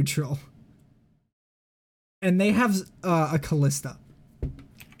another neutral. And they have a Kalista.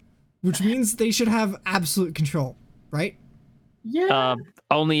 Which means they should have absolute control, right? Yeah.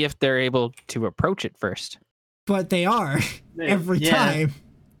 Only if they're able to approach it first. But they are every time.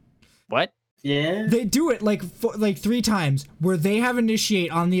 What? Yeah. They do it like 3 times where they have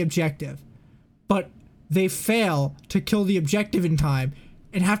initiate on the objective, but they fail to kill the objective in time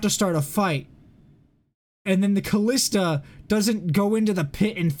and have to start a fight. And then the Kalista doesn't go into the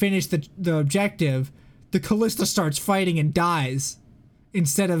pit and finish the objective. The Kalista starts fighting and dies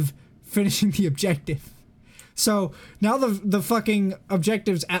instead of finishing the objective. So now the fucking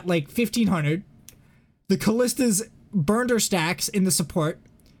objective's at like 1500. The Kalista's burned her stacks in the support.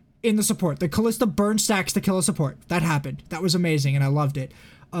 The Kalista burned stacks to kill a support. That happened. That was amazing, and I loved it.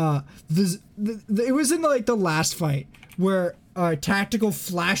 It was in the last fight where Tactical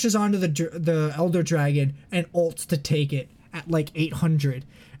flashes onto the Elder Dragon and ults to take it at like 800,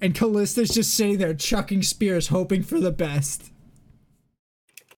 and Kalista's just sitting there chucking spears, hoping for the best.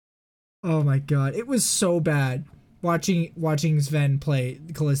 Oh my god, it was so bad watching Sven play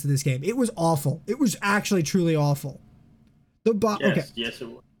Kalista this game. It was awful. It was actually truly awful. Yes, it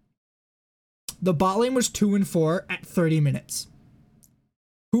was. The bot lane was 2-4 at 30 minutes.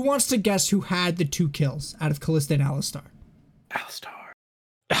 Who wants to guess who had the 2 kills out of Kalista and Alistar? Alistar.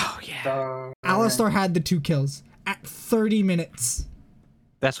 Oh yeah, Alistar had the 2 kills at 30 minutes.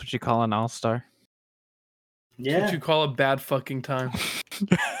 that's what you call an all-star. Yeah. What you call a bad fucking time.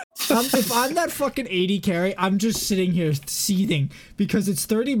 If I'm that fucking 80 carry, I'm just sitting here seething because it's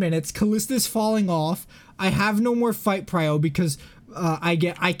 30 minutes. Kalista's falling off. I have no more fight prio because I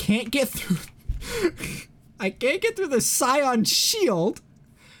can't get through. I can't get through the Scion shield.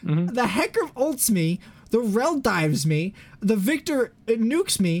 Mm-hmm. The Hecarim ults me. The Rel dives me. The Victor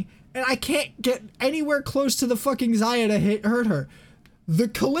nukes me, and I can't get anywhere close to the fucking Xayah to hurt her. The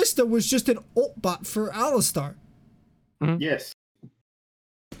Kalista was just an ult bot for Alistar. Yes.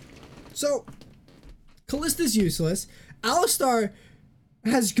 So, Kalista's useless. Alistar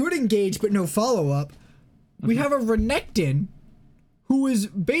has good engage but no follow-up. We have a Renekton who is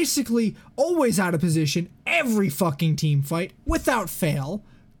basically always out of position every fucking team fight without fail.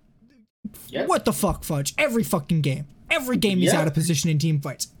 Yep. What the fuck, Fudge? Every fucking game. Every game he's Yep. out of position in team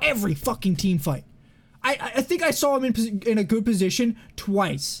fights. Every fucking team fight. I think I saw him in a good position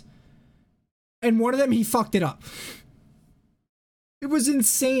twice. And one of them, he fucked it up. It was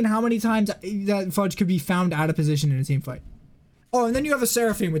insane how many times that Fudge could be found out of position in a team fight. Oh, and then you have a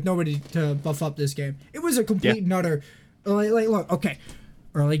Seraphine with nobody to buff up this game. It was a complete nutter. Like, look, okay.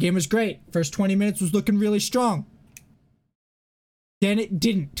 Early game was great. First 20 minutes was looking really strong. Then it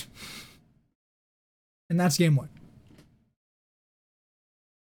didn't. And that's game 1.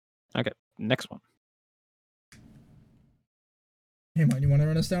 Okay, next one. Hey, man, you want to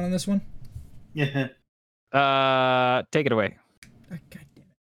run us down on this one? Yeah. Take it away. Oh, God damn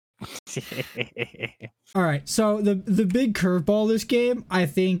it. All right, so the big curveball this game, I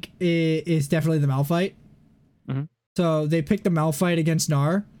think, is definitely the Malphite. Mhm. So they picked the Malphite against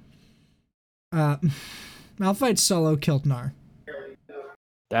Gnar. Malphite solo killed Gnar.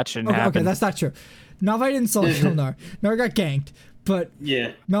 That shouldn't Okay, happen. that's not true. Malphite didn't solo kill Gnar. Gnar got ganked, but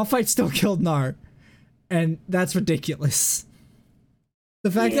Yeah. Malphite still killed Gnar, and that's ridiculous. The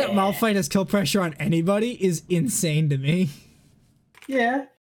fact that Yeah. Malphite has kill pressure on anybody is insane to me. Yeah.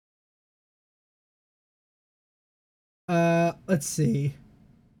 Let's see.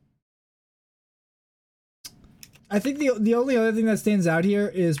 I think the only other thing that stands out here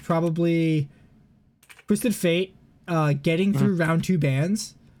is probably Twisted Fate getting through round 2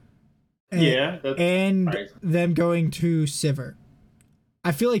 bans. And, Yeah. That's and surprising. them going to Sivir.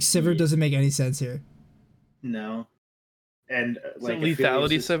 I feel like Sivir doesn't make any sense here. No. And Like I feel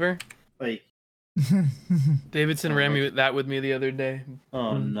lethality it's just, Sivir. like, Davidson ran me that with me the other day.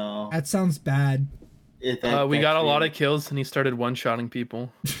 oh no. That sounds bad. We got a lot of kills and he started one-shotting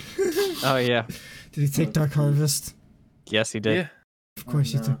people. Oh yeah, Did he take Dark Harvest? yes he did. Yeah. Of course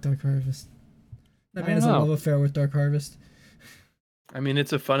Oh, he no. took Dark Harvest. That I man has a don't know. love affair with Dark Harvest. I mean,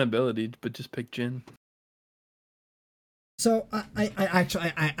 it's a fun ability, but just pick Jhin. So I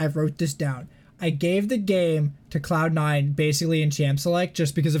actually wrote this down. I gave the game to Cloud9 basically in Champ Select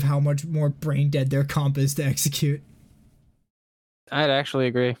just because of how much more brain dead their comp is to execute. I'd actually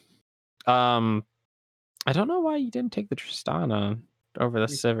agree. I don't know why you didn't take the Tristana over the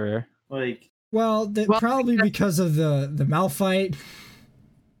Sivir. Like, Well, Well, probably because of the Malphite.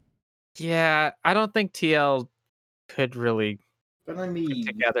 Yeah, I don't think TL could really but I put mean,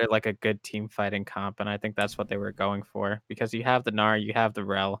 together like a good team fighting comp, and I think that's what they were going for because you have the Gnar, you have the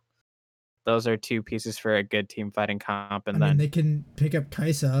Rel. Those are 2 pieces for a good team fighting comp, and I then mean, they can pick up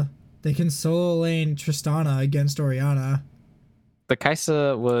Kaisa. They can solo lane Tristana against Orianna. the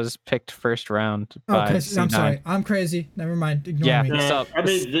Kaisa was picked first round Oh, by Kaisa, I'm C9. sorry. I'm crazy. Never mind. Ignore Yeah, me. No, so I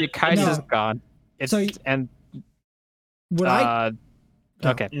mean, the Kaisa's No. gone. It's So and Would I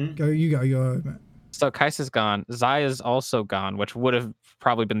okay. mm, go? You go. Matt. So Kaisa's gone. Xayah's also gone, which would have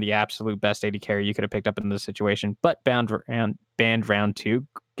probably been the absolute best AD carry you could have picked up in this situation. But banned round 2.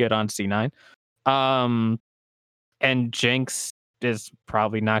 Good on C9. And Jinx is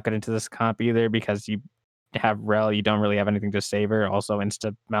probably not good into this comp either because you have Rel, you don't really have anything to save her. Also,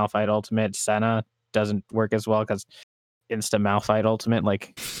 Insta Malphite Ultimate Senna doesn't work as well because Insta Malphite Ultimate,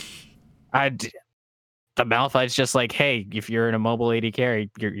 like, the Malphite's just like, hey, if you're in a mobile AD carry,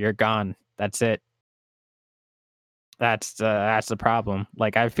 you're gone. That's it. That's the problem.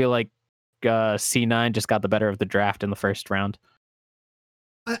 Like, I feel like C9 just got the better of the draft in the first round.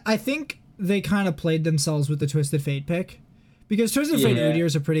 I think they kind of played themselves with the Twisted Fate pick. Because Twisted Fate Yeah. Udyr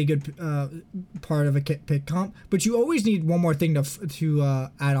is a pretty good part of a pick comp, but you always need one more thing to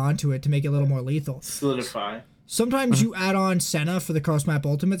add on to it to make it a little more lethal. solidify. Sometimes you add on Senna for the cross map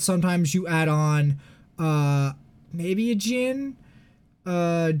ultimate. Sometimes you add on maybe a Jhin,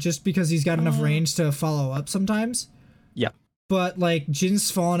 just because he's got enough range to follow up sometimes. Yeah. but like Jin's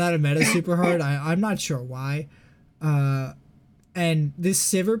fallen out of meta super hard. I'm not sure why. And this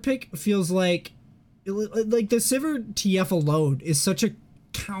Sivir pick feels like the Sivir TF alone is such a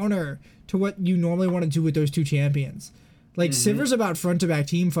counter to what you normally want to do with those two champions. Like Sivir's about front to back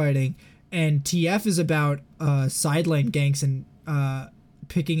team fighting, and TF is about side lane ganks and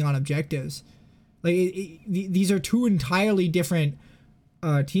picking on objectives. Like these are two entirely different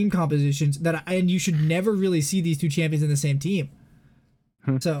team compositions and you should never really see these two champions in the same team.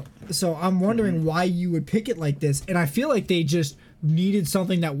 So I'm wondering why you would pick it like this, and I feel like they just needed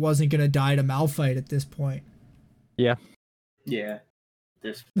something that wasn't gonna die to Malphite at this point. Yeah. Yeah.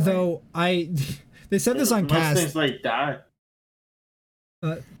 This point. Though they said this on Most cast. things like that.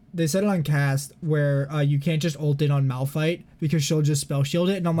 They said it on cast where you can't just ult in on Malphite because she'll just spell shield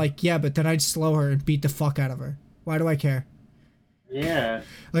it, and I'm like, yeah, but then I'd slow her and beat the fuck out of her. Why do I care? Yeah.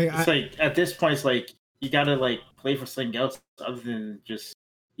 Like Like at this point, it's like you gotta like play for something else other than just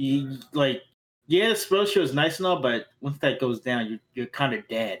you. Like, yeah, spell shield is nice and all, but once that goes down, you're kind of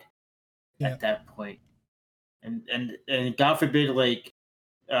dead at that point. And God forbid, like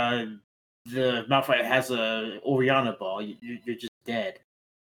the Malphite has a Orianna ball, you're just dead.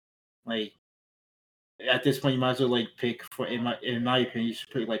 Like at this point, you might as well like pick for in my opinion, you should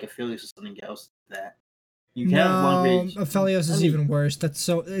pick like Aphelios or something else that you can have long range. Aphelios is even worse. It's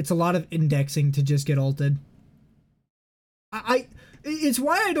a lot of indexing to just get ulted. It's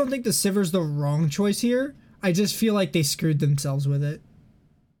why I don't think the Sivir's the wrong choice here. I just feel like they screwed themselves with it.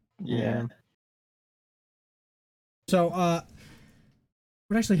 Yeah. So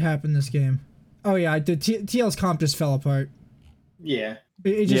what actually happened this game? Oh yeah, the TL's comp just fell apart. Yeah.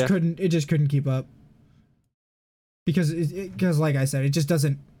 It just couldn't keep up. Because like I said, it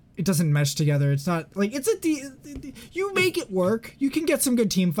doesn't mesh together. It's not like you make it work. You can get some good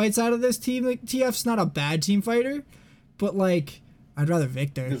team fights out of this team. Like TF's not a bad team fighter, but like I'd rather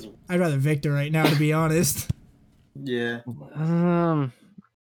Victor. I'd rather Victor right now, to be honest. Yeah. I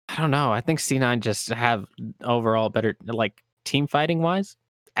don't know. I think C9 just have overall better, like team fighting wise,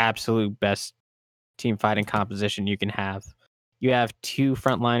 absolute best team fighting composition you can have. You have two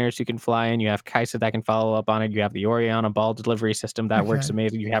frontliners who can fly in. You have Kai'Sa that can follow up on it. You have the Orianna ball delivery system that works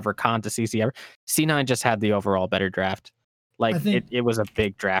amazing. You have Rakan to CC. C9 just had the overall better draft. Like it was a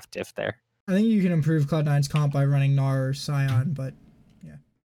big draft diff there. I think you can improve Cloud9's comp by running Gnar or Sion, but yeah.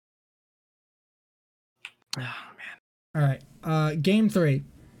 Oh man. All right. Game 3.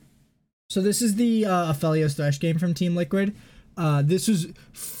 So this is the Aphelios Thresh game from Team Liquid. This was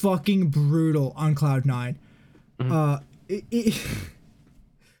fucking brutal on Cloud9.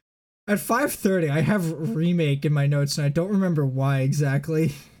 At 5:30, I have remake in my notes, and I don't remember why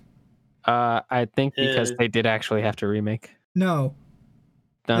exactly. I think because they did actually have to remake. No.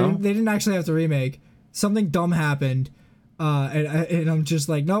 They didn't actually have to remake. Something dumb happened, and I'm just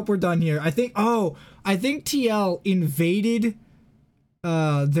like, nope, we're done here. I think TL invaded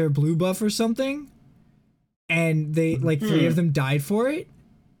their blue buff or something, and they like 3 of them died for it.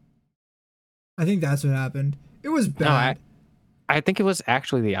 I think that's what happened. It was bad. No, I think it was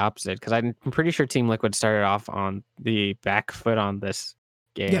actually the opposite, because I'm pretty sure Team Liquid started off on the back foot on this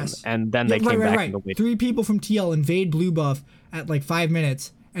game, yes. And then they came back right. in the lead. 3 people from TL invade blue buff at like 5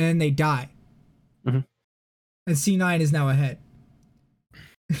 minutes, and then they die. And C9 is now ahead.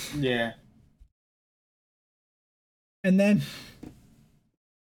 Yeah. And then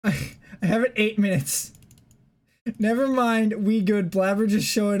I have it 8 minutes. Never mind, we good. Blabber just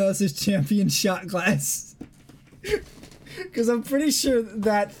showing us his champion shot glass. Because I'm pretty sure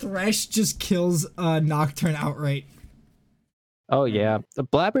that Thresh just kills Nocturne outright. Oh yeah, the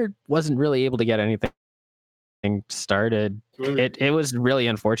Blabber wasn't really able to get anything started. It was really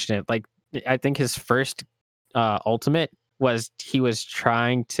unfortunate. Like I think his first ultimate was he was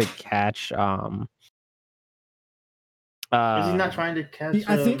trying to catch. Is he not trying to catch?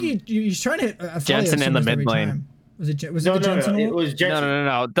 I think he's trying to Jensen in the mid lane. Was it the Jensen? It was Jensen.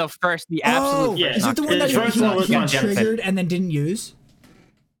 No. The absolute. yeah. Is it the one that he triggered and then didn't use?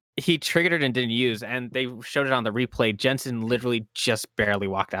 He triggered it and didn't use, and they showed it on the replay. Jensen literally just barely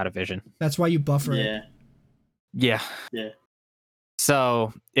walked out of vision. That's why you buffer it. Yeah.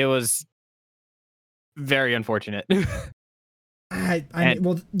 So it was very unfortunate. I mean,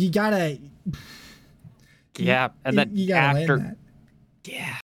 well, you gotta. Yeah, and then you gotta land that.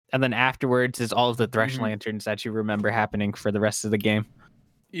 Yeah. And then afterwards is all of the Thresh lanterns that you remember happening for the rest of the game.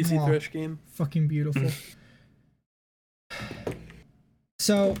 Easy Thresh game. Fucking beautiful.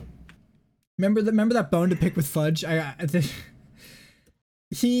 So, remember that bone to pick with Fudge?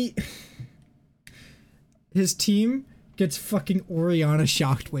 His team gets fucking Orianna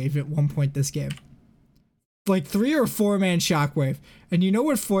shocked wave at one point this game. like 3 or 4 man shockwave. And you know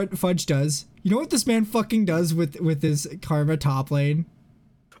what Fudge does? You know what this man fucking does with his Karma top lane?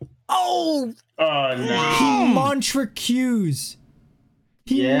 Oh, Oh no. He mantra Qs.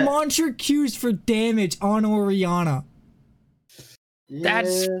 He mantra Qs for damage on Orianna.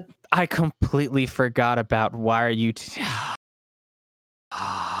 That's I completely forgot about why are you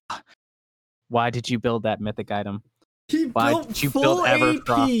why did you build that mythic item? He Why built did you full build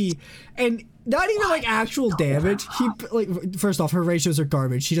Everfrost? AP and not even like actual damage. He like first off, her ratios are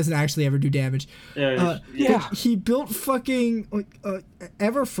garbage. She doesn't actually ever do damage. Yeah. But he built fucking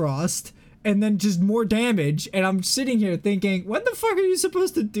Everfrost and then just more damage. And I'm sitting here thinking, when the fuck are you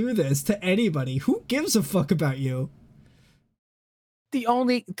supposed to do this to anybody? Who gives a fuck about you?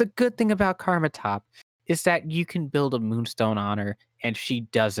 The good thing about Karma Top is that you can build a Moonstone on her and she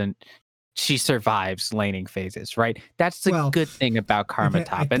survives laning phases, right? That's the good thing about Karma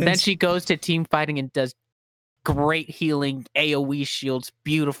Top. And then she goes to team fighting and does great healing, AoE shields,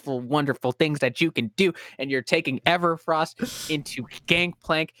 beautiful, wonderful things that you can do. And you're taking Everfrost into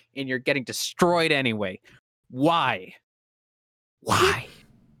Gangplank and you're getting destroyed anyway. Why?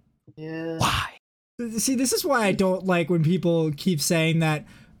 Yeah. Why? See, this is why I don't like when people keep saying that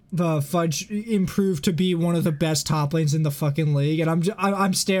the Fudge improved to be one of the best top lanes in the fucking league, and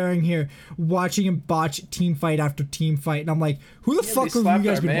I'm staring here watching him botch team fight after team fight, and I'm like, who the fuck have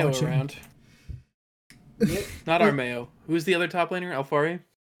you guys been watching? Around. Not Armeo. Who's the other top laner? Alfari?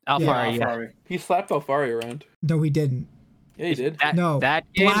 Alfari, Yeah. He slapped Alfari around. No, he didn't. Yeah, he did.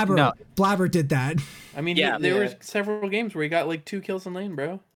 Blabber. No. Blabber did that. I mean, there were several games where he got like 2 kills in lane,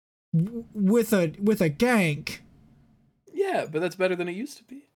 bro. With a gank. Yeah, but that's better than it used to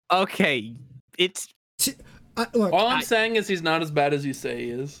be. Okay, it's... Look, all I'm saying is he's not as bad as you say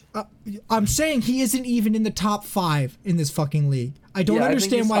he is. I'm saying he isn't even in the top 5 in this fucking league. I don't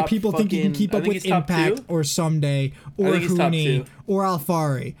understand why people think he can keep up with Impact or Someday or Huni or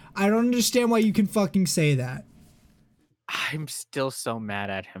Alfari. I don't understand why you can fucking say that. I'm still so mad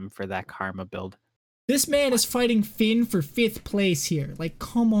at him for that Karma build. This man is fighting Finn for 5th place here. Like,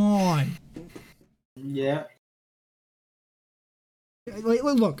 come on. Yeah. Like,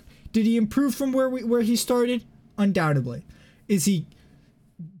 look, did he improve from where he started? Undoubtedly. Is he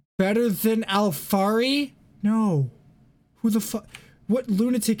better than Alfari? No. Who the fuck? What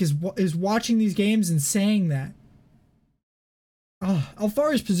lunatic is watching these games and saying that? Oh,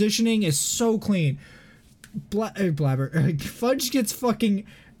 Alfari's positioning is so clean. Blabber. Fudge gets fucking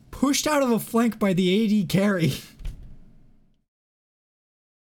pushed out of a flank by the AD carry.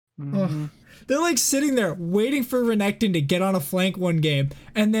 Oh. They're like sitting there waiting for Renekton to get on a flank one game,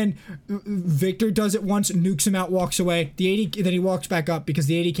 and then Victor does it once, nukes him out, walks away. The AD then he walks back up because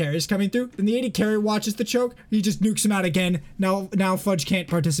the AD carry is coming through. Then the AD carry watches the choke. He just nukes him out again. Now Fudge can't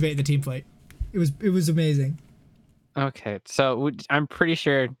participate in the team fight. It was amazing. Okay, so I'm pretty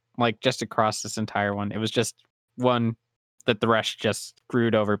sure, like, just across this entire one, it was just one that the rest just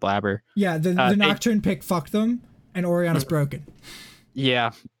screwed over Blabber. Yeah, the Nocturne pick fucked them, and Orianna's broken.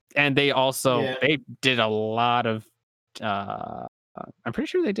 Yeah. And they also they did a lot of I'm pretty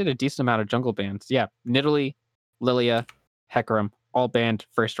sure they did a decent amount of jungle bans. Yeah, Nidalee, Lilia, Hecarim, all banned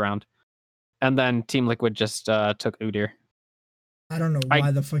first round. And then Team Liquid just took Udyr. I don't know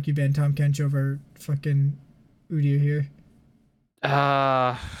why the fuck you banned Tahm Kench over fucking Udyr here.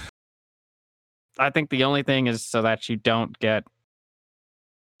 I think the only thing is so that you don't get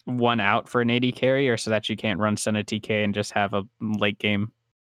one out for an AD carry, or so that you can't run Senna TK and just have a late game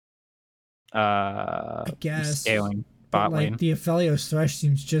I guess scaling bot lane. The Aphelios Thresh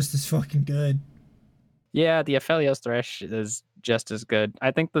seems just as fucking good. Yeah, the Aphelios Thresh is just as good.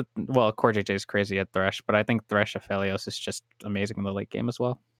 I think Core JJ is crazy at Thresh, but I think Thresh Aphelios is just amazing in the late game as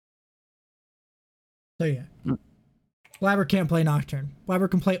well. So yeah. Blabber can't play Nocturne. Blabber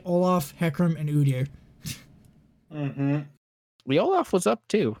can play Olaf, Hecarim, and Udyr. The Olaf was up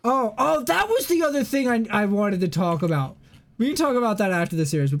too. Oh, that was the other thing I wanted to talk about. We can talk about that after the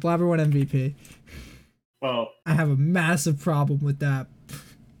series, but Blabber won MVP. Oh. I have a massive problem with that.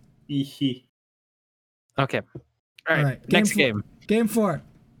 Okay. All right. Next game. Game 4.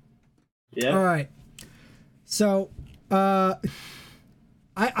 Yeah. All right. So, I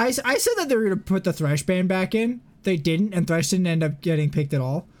said that they were going to put the Thresh ban back in. They didn't, and Thresh didn't end up getting picked at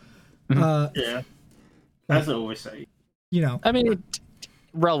all. Yeah. That's an oversight. You know. I mean,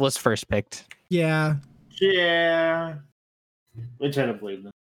 Rel was first picked. Yeah. Yeah. Which I don't blame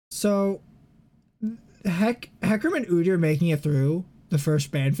them. So, Hecarim and Udyr making it through the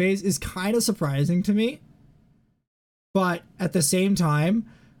first ban phase is kind of surprising to me. But at the same time,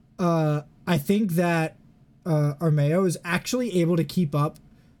 I think that Armeo is actually able to keep up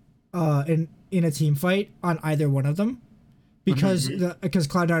and in a team fight on either one of them because because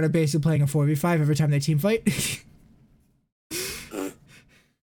Cloud9 are basically playing a 4v5 every time they team fight.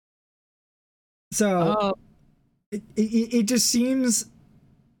 So it just seems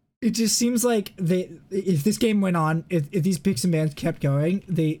like if this game went on, if these picks and bans kept going,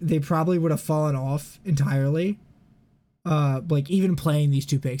 they probably would have fallen off entirely. Like even playing these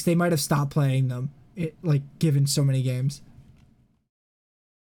two picks, they might have stopped playing them. Given so many games.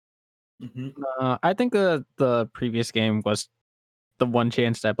 I think the previous game was the one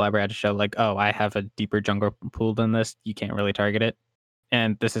chance that Blabber had to show, like, oh, I have a deeper jungle pool than this. You can't really target it,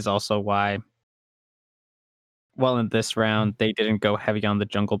 and this is also why. Well, in this round, they didn't go heavy on the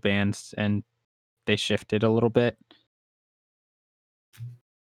jungle bans, and they shifted a little bit.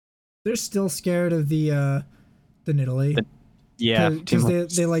 They're still scared of the Nidalee. Yeah,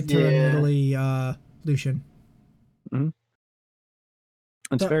 because they like to run Nidalee Lucian.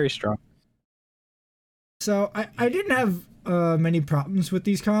 It's very strong. So I didn't have many problems with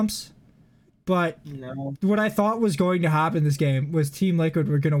these comps, but what I thought was going to happen this game was Team Liquid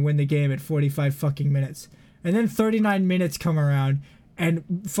were going to win the game at 45 fucking minutes. And then 39 minutes come around and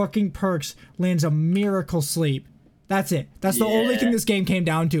fucking Perkz lands a miracle sleep. That's it. That's the only thing this game came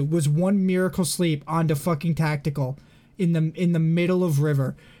down to was one miracle sleep onto fucking Tactical in the middle of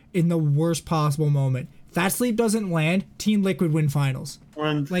River in the worst possible moment. If that sleep doesn't land, Team Liquid win finals.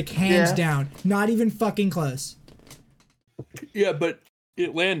 Hands down. Not even fucking close. Yeah, but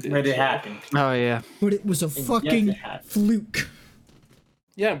it landed. But it happened. Oh, yeah. But it was a fucking fluke.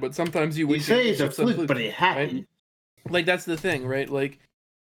 Yeah, but sometimes you say it's a fluke, but it happened. Right? Like, that's the thing, right? Like,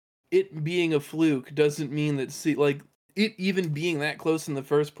 it being a fluke doesn't mean that, it even being that close in the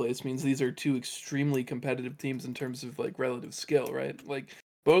first place means these are two extremely competitive teams in terms of, like, relative skill, right? Like,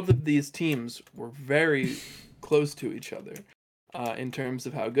 both of these teams were very close to each other in terms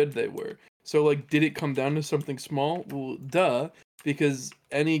of how good they were. So, like, did it come down to something small? Well, duh. Because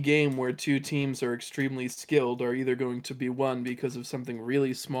any game where two teams are extremely skilled are either going to be won because of something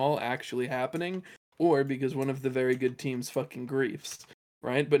really small actually happening, or because one of the very good teams fucking griefs,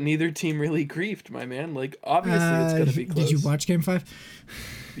 right? But neither team really griefed, my man. Like, obviously it's gonna be close. Did you watch Game 5?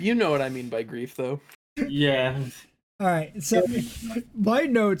 You know what I mean by grief, though. Yeah. Alright, so my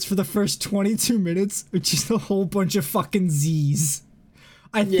notes for the first 22 minutes are just a whole bunch of fucking Z's.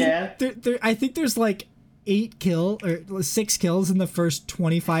 I think there's like 6 kills in the first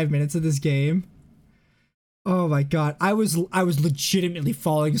 25 minutes of this game. Oh my god, I was legitimately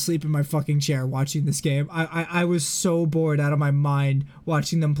falling asleep in my fucking chair watching this game. I was so bored out of my mind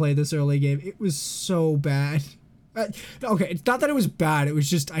watching them play this early game. It was so bad. Okay, it's not that it was bad. It was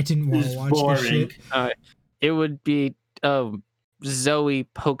just I didn't want to watch this shit. It would be Zoe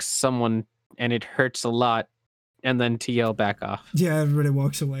pokes someone and it hurts a lot, and then TL back off. Yeah, everybody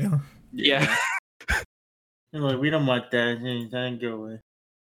walks away, huh? Yeah. Like, we don't want that. Go away.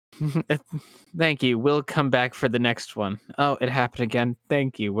 Thank you. We'll come back for the next one. Oh, it happened again.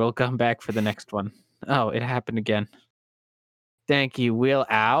 Thank you. We'll come back for the next one. Oh, it happened again. Thank you. We'll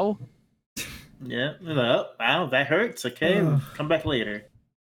ow. Yeah. Ow, that hurts. Okay, come back later.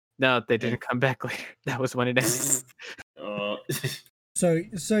 No, they didn't come back later. That was when it ended.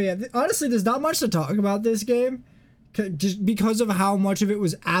 So yeah. Honestly, there's not much to talk about this game, just because of how much of it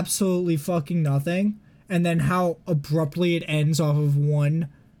was absolutely fucking nothing. And then how abruptly it ends off of one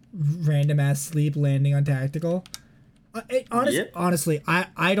random ass sleep landing on Tactical. Honestly,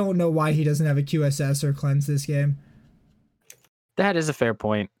 I don't know why he doesn't have a QSS or cleanse this game. That is a fair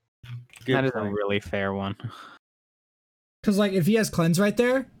point. Good is point. a really fair one. Because like if he has cleanse right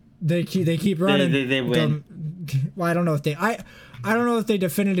there, they keep running. They win. Well, I don't know if they I don't know if they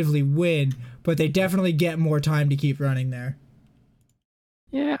definitively win, but they definitely get more time to keep running there.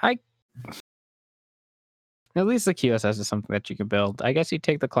 Yeah, at least the QSS is something that you can build. I guess you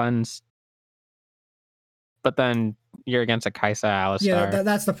take the cleanse, but then you're against a Kai'Sa Alistar. Yeah,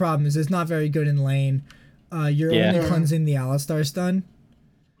 that's the problem. Is it's not very good in lane. You're only cleansing the Alistar stun.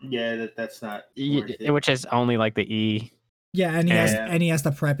 Yeah, that's not. Which is only like the E. Yeah, and he has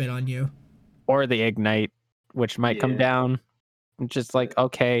to prep it on you. Or the ignite, which might come down. Just like,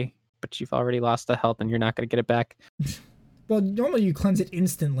 okay, but you've already lost the health and you're not going to get it back. Well, normally you cleanse it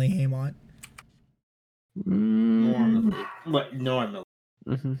instantly, Haemon. Normally. What? Normally.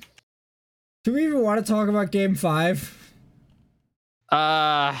 Mm-hmm. Do we even want to talk about Game 5?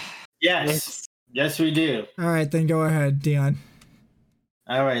 Yes. Yes, we do. All right, then go ahead, Dion.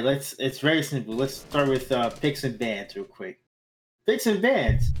 All right, it's very simple. Let's start with picks and bans real quick. Picks and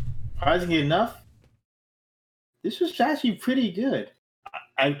bans. Surprisingly enough, this was actually pretty good.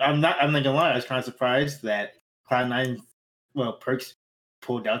 I'm not gonna lie, I was kind of surprised that Cloud9, Perkz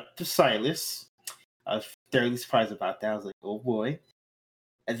pulled out the Silas. I was thoroughly surprised about that. I was like, oh boy.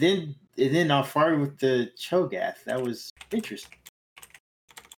 And then Alfari with the Cho'Gath. That was interesting.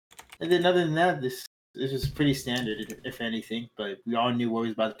 And then other than that, this was pretty standard, if anything. But we all knew what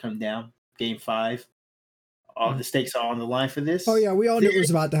was about to come down. Game 5. All the stakes are on the line for this. Oh yeah, we all knew it was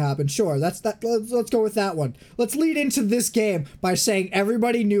about to happen. Sure, let's go with that one. Let's lead into this game by saying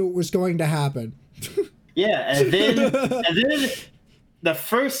everybody knew it was going to happen. Yeah, and then the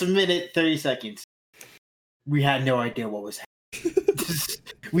first minute 30 seconds, we had no idea what was happening.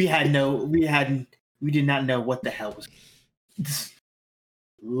 we did not know what the hell was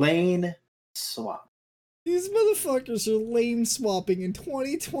lane swap. These motherfuckers are lane swapping in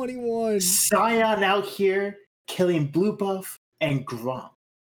 2021. Sion out here killing Blue Buff and Grom.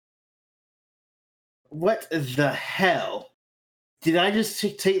 What the hell? Did I just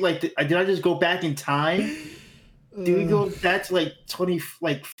take did I just go back in time? Did we go back to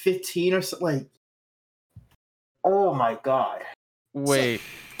 15 or something? Like, oh my god! Wait,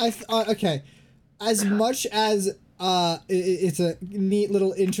 so, okay. As much as it's a neat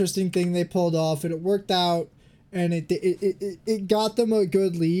little interesting thing they pulled off, and it worked out, and it got them a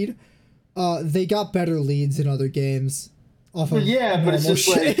good lead. They got better leads in other games. Off of but it's just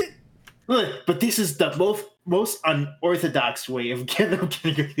shit. Look, but this is the most unorthodox way of getting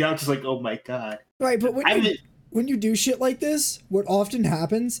it. I'm just like, oh my god! Right, but when you do shit like this, what often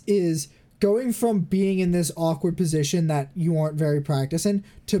happens is going from being in this awkward position that you aren't very practiced in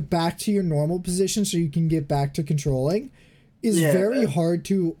to back to your normal position so you can get back to controlling is very hard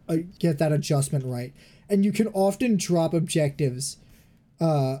to get that adjustment right. And you can often drop objectives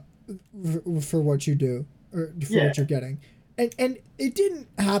for what you do or for what you're getting. And it didn't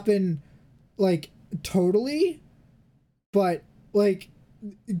happen totally, but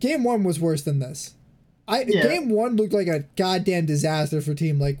game 1 was worse than this. Game 1 looked like a goddamn disaster for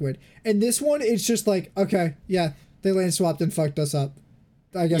Team Liquid. And this one, it's just okay, yeah, they lane swapped and fucked us up.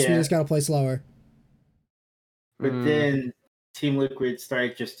 I guess we just gotta play slower. But then Team Liquid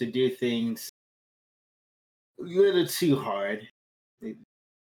started just to do things a little too hard.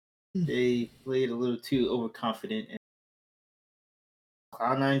 They played a little too overconfident. And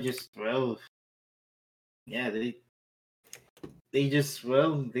Cloud9 just, they played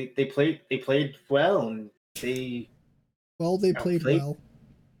well, and they played well.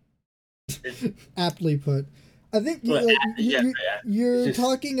 Aptly put. I think you're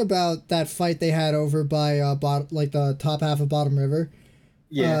talking about that fight they had over by the top half of Bottom River.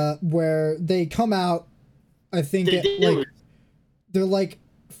 Yeah. Where they come out, I think they're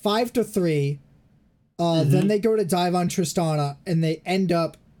 5-3. Then they go to dive on Tristana and they end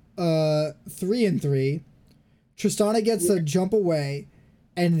up 3-3. Tristana gets a jump away,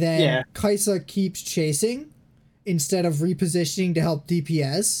 and then Kai'Sa keeps chasing instead of repositioning to help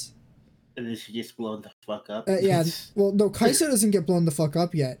DPS. And then she gets blown the fuck up. Well, no, Kai'Sa doesn't get blown the fuck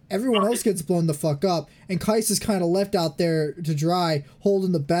up yet. Everyone else gets blown the fuck up, and Kai'Sa's kind of left out there to dry,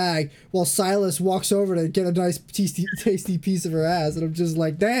 holding the bag, while Silas walks over to get a nice tasty piece of her ass. And I'm just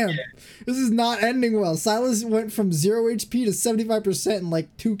like, damn, this is not ending well. Silas went from 0 HP to 75% in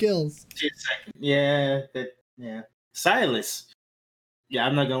 2 kills. Yeah. Silas. Yeah,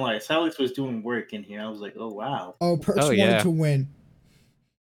 I'm not gonna lie. Silas was doing work in here. I was like, oh wow. Oh, Perks wanted to win.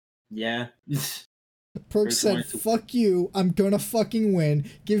 Yeah. Perks said, fuck you, I'm gonna fucking win.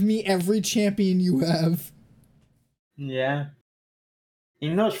 Give me every champion you have. Yeah.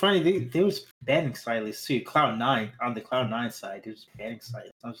 You know, it's funny, they was banning Silas too. Cloud9, on the Cloud9 side, they was banning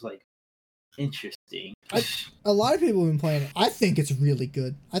Silas. I was like, interesting. A lot of people have been playing it. I think it's really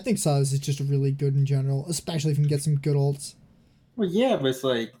good. I think Silas is just really good in general, especially if you can get some good ults. Well, yeah, but it's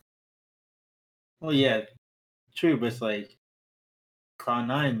true, but it's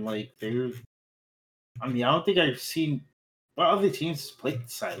Cloud9, they're... I mean, I don't think I've seen... What other teams play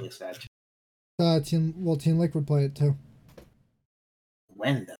Silas, actually? Team Liquid play it too.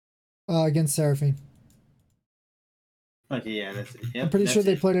 When, though? Against Seraphine. Okay, yeah, that's it. Yep, I'm pretty sure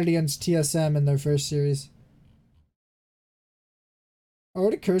they played it against TSM in their first series. Oh,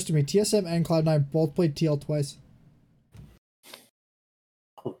 it occurs to me, TSM and Cloud9 both played TL twice.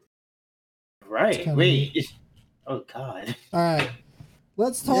 Oh, right, wait. Neat. Oh, God. Alright.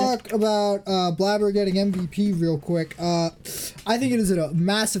 Let's talk about Blabber getting MVP real quick. I think it is a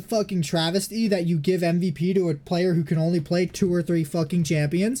massive fucking travesty that you give MVP to a player who can only play 2 or 3 fucking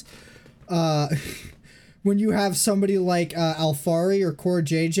champions. When you have somebody like Alfari or Core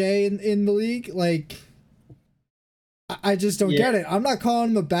JJ in the league, I just don't get it. I'm not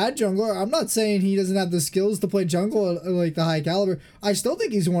calling him a bad jungler. I'm not saying he doesn't have the skills to play jungle at like the high caliber. I still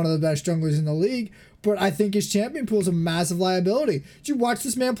think he's one of the best junglers in the league, but I think his champion pool is a massive liability. Did you watch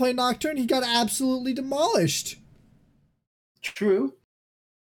this man play Nocturne? He got absolutely demolished. True.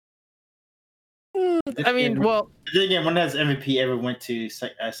 I mean, well, again, one has MVP ever went to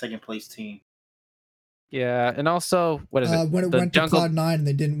a second place team. Yeah, and also, what is it? When it went to Cloud9 and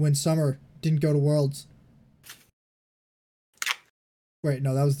they didn't win Summer, didn't go to Worlds. Wait,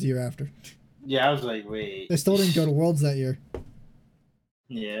 no, that was the year after. Yeah, I was like, wait. They still didn't go to Worlds that year.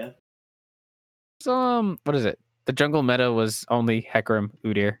 Yeah. So, what is it? The jungle meta was only Hecarim,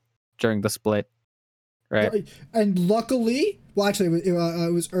 Udyr during the split, right? And luckily, well, actually,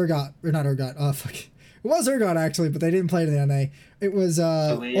 it was Urgot, or not Urgot. Fuck. It was Urgot actually, but they didn't play in the NA. It was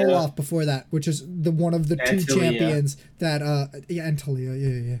Olaf before that, which is one of the two champions that and Talia,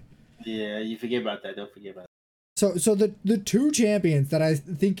 yeah. Yeah, you forget about that. Don't forget about that. So the two champions that I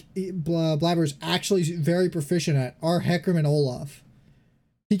think Blabber is actually very proficient at are Hecarim and Olaf.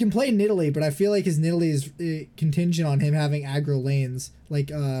 He can play Nidalee, but I feel like his Nidalee is contingent on him having aggro lanes like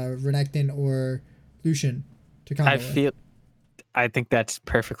Renekton or Lucian to combo with. I think that's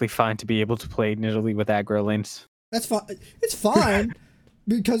perfectly fine to be able to play Nidalee with aggro lanes. That's fine. It's fine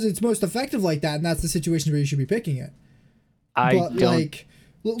because it's most effective like that, and that's the situation where you should be picking it. But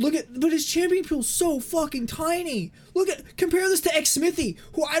his champion pool's so fucking tiny. Compare this to Xmithie,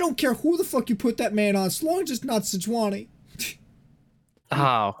 who I don't care who the fuck you put that man on, as long as it's not Sejuani.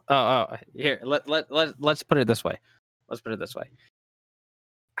 Here, let's put it this way.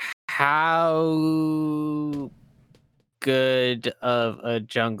 How good of a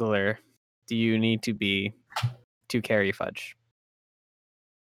jungler do you need to be to carry Fudge?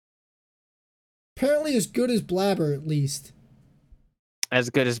 Apparently as good as Blabber, at least.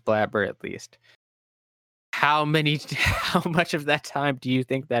 As good as Blabber, at least. How much of that time do you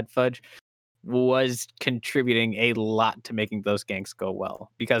think that Fudge was contributing a lot to making those ganks go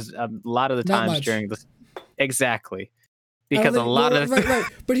well? Because a lot of the times during this, exactly. Because a lot of right.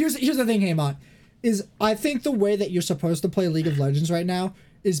 But here's the thing, Hamon, is I think the way that you're supposed to play League of Legends right now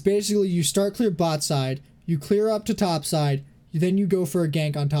is basically you start clear bot side, you clear up to top side, then you go for a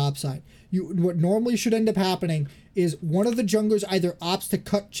gank on top side. What normally should end up happening is one of the junglers either opts to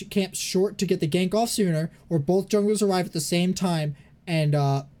cut camps short to get the gank off sooner, or both junglers arrive at the same time and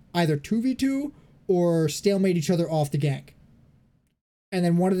either 2v2 or stalemate each other off the gank. And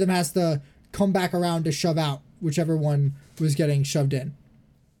then one of them has to come back around to shove out whichever one was getting shoved in.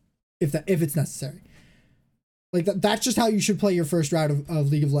 If it's necessary. Like that's just how you should play your first round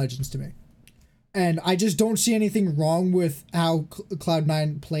of League of Legends to me. And I just don't see anything wrong with how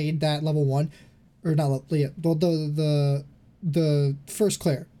Cloud9 played that level 1. Or not, yeah, the first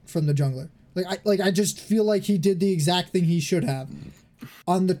clear from the jungler. I just feel like he did the exact thing he should have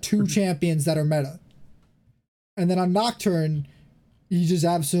on the two champions that are meta. And then on Nocturne, he just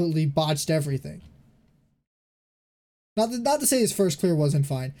absolutely botched everything. Not to say his first clear wasn't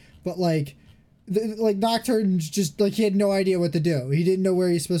fine, but Nocturne's just he had no idea what to do. He didn't know where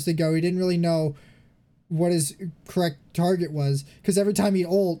he's supposed to go. He didn't really know what his correct target was, because every time he'd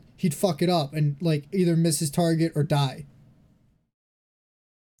ult, he'd fuck it up and either miss his target or die.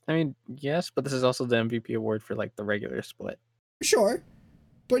 I mean, yes, but this is also the MVP award for the regular split. Sure,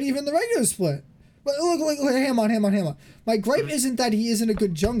 but even the regular split. But look, ham on. My gripe isn't that he isn't a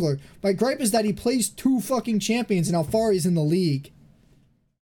good jungler. My gripe is that he plays two fucking champions and how far he's in the league.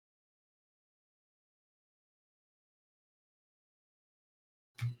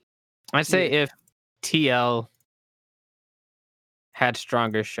 I say if TL had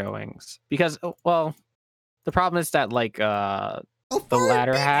stronger showings, because the problem is that the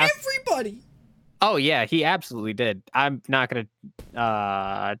latter half, everybody. Oh yeah, he absolutely did. I'm not gonna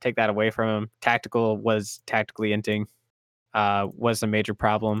take that away from him. Tactical was tactically inting, was a major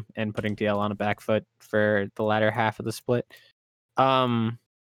problem in putting TL on a back foot for the latter half of the split.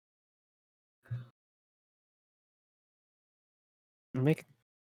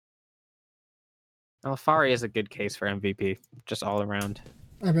 Alfari is a good case for MVP, just all around.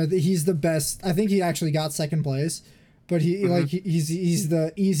 I mean, he's the best. I think he actually got second place, but he's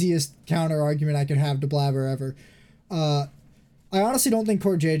the easiest counter argument I could have to Blabber ever. I honestly don't think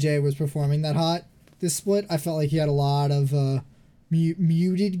CoreJJ was performing that hot this split. I felt like he had a lot of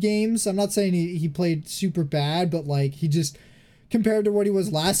muted games. I'm not saying he played super bad, but he just, compared to what he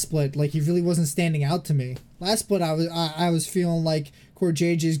was last split, he really wasn't standing out to me. Last split, I was feeling like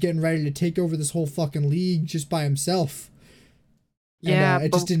CoreJJ is getting ready to take over this whole fucking league just by himself. Yeah, and,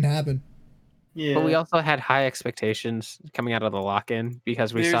 it just didn't happen. Yeah, but we also had high expectations coming out of the lock-in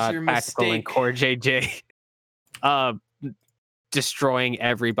because we saw Tactical and CoreJJ. destroying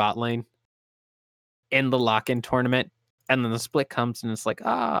every bot lane in the lock-in tournament, and then the split comes and it's like,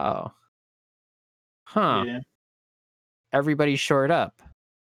 oh, huh, Yeah. everybody's shored up,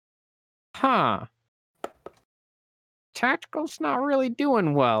 huh, tactical's not really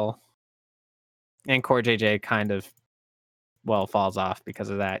doing well, and Core JJ kind of falls off because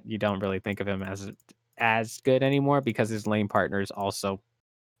of that. You don't really think of him as good anymore because his lane partner is also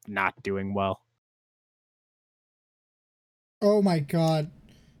not doing well. Oh my god.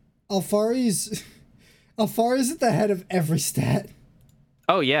 Alfari's at the head of every stat.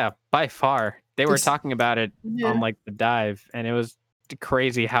 Oh yeah, by far. They were This- talking about it Yeah. on like the dive, and it was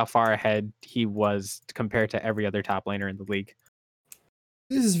crazy how far ahead he was compared to every other top laner in the league.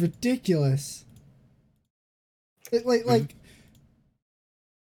 This is ridiculous. Like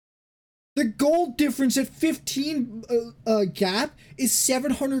the gold difference at 15 gap is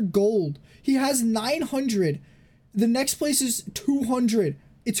 700 gold. He has 900. The next place is 200.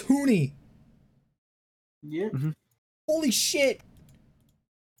 It's Huni. Yeah. Holy shit.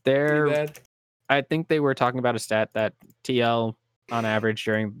 I think they were talking about a stat that TL on average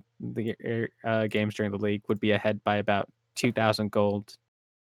during the games during the league would be ahead by about 2,000 gold.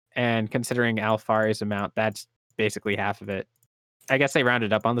 And considering Alfari's amount, that's basically half of it. I guess they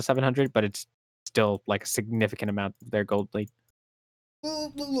rounded up on the 700, but it's still like a significant amount of their gold lead.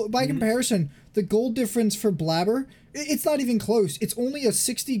 Look, by comparison, the gold difference for Blabber, it's not even close. It's only a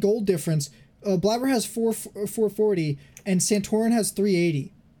 60 gold difference. Blabber has 440 and Santorin has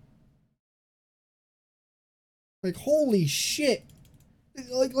 380. Like, holy shit.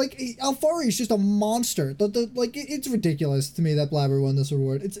 Like Alfari is just a monster. It's ridiculous to me that Blabber won this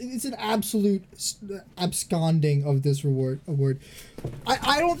award. It's an absolute absconding of this award.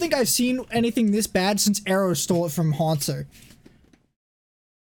 I don't think I've seen anything this bad since Arrow stole it from Haunter.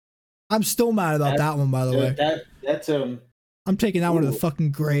 I'm still mad about that one, by the way. That's I'm taking that one to the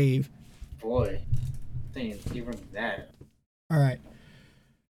fucking grave. boy. Saying even that. All right.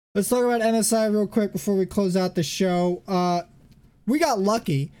 Let's talk about MSI real quick before we close out the show. We got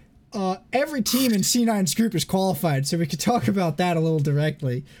lucky. Every team in C9's group is qualified, so we could talk about that a little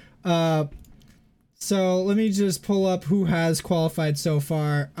directly. So let me just pull up who has qualified so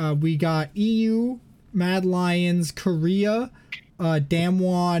far. We got EU, Mad Lions, Korea,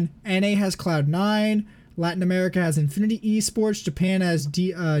 Damwon, NA has Cloud9, Latin America has Infinity Esports, Japan has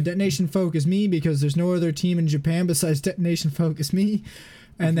Detonation Focus Me because there's no other team in Japan besides Detonation Focus Me.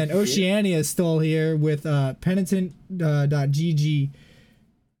 And then Oceania is still here with Penitent.gg.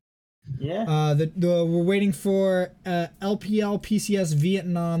 Yeah. We're waiting for LPL, PCS,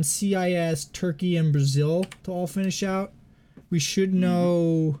 Vietnam, CIS, Turkey, and Brazil to all finish out. We should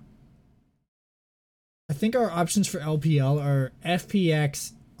know. I think our options for LPL are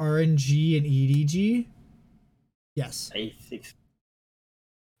FPX, RNG, and EDG. Yes. I think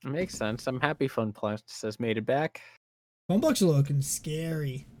It makes sense. I'm happy FunPlus has made it back. Funblocks are looking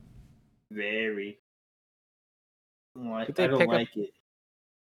scary. very. I Did they don't pick up- like it.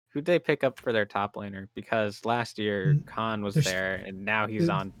 Who'd they pick up for their top laner? Because last year Khan was There's- there, and now he's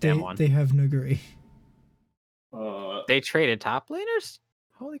on They Damwon. have Nuguri. They traded top laners?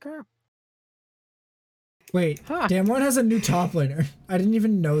 Holy crap. Wait, Huh. Damwon has a new top laner. I didn't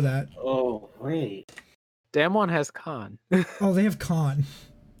even know that. Oh wait. Damwon has Khan. Oh, they have Khan.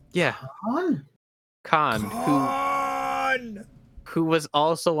 Yeah, On. Khan, Khan! who was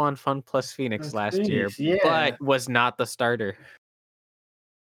also on FunPlus Phoenix That's last year, Phoenix, yeah. but was not the starter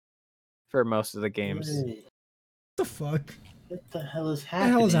for most of the games. Wait, What the fuck? what the hell is What happening?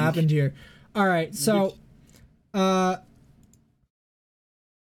 the hell has happened here? All right, so, what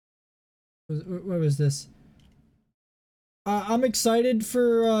was this? I'm excited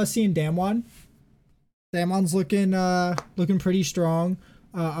for seeing Damwon. Damwon's looking pretty strong.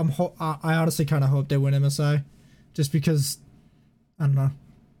 I honestly kind of hope they win MSI, just because I don't know.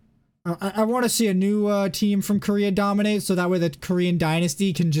 I want to see a new team from Korea dominate, so that way the Korean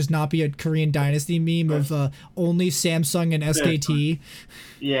dynasty can just not be a Korean dynasty meme of only Samsung and SKT.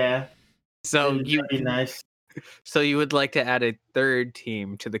 Yeah. So That'd you be nice. So you would like to add a third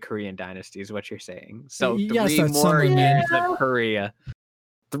team to the Korean dynasty, is what you're saying. So Yes, 3 that's more something, man. years of Korea.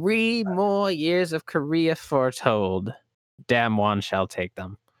 3 more years of Korea foretold. Damwon shall take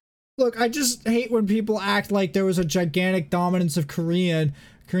them. Look, I just hate when people act like there was a gigantic dominance of Korean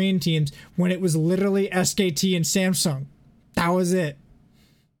teams when it was literally SKT and Samsung. That was it.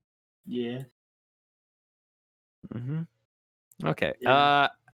 Yeah. Mm-hmm. Okay. Yeah.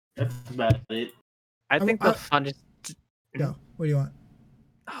 That's about it. I think the funnest. No, what do you want?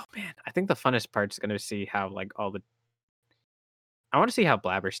 Oh man, I think the funnest part is going to see how like all the I want to see how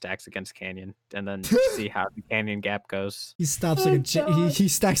Blabber stacks against Canyon, and then see how the Canyon gap goes. He stops like he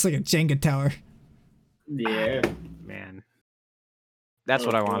stacks like a Jenga tower. Yeah. Man, that's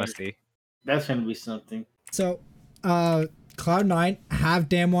what I want to see. That's gonna be something. So, Cloud9 have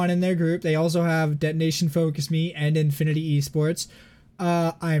Damwon in their group. They also have Detonation Focus Me and Infinity Esports.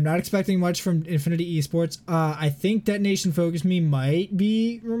 I am not expecting much from Infinity Esports. I think Detonation Focus Me might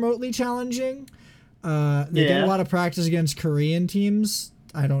be remotely challenging. They get a lot of practice against Korean teams.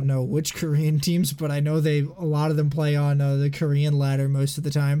 I don't know which Korean teams, but I know a lot of them play on the Korean ladder most of the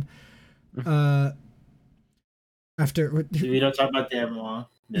time. We don't talk about them long.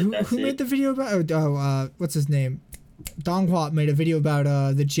 Who made the video about? What's his name? Donghua made a video about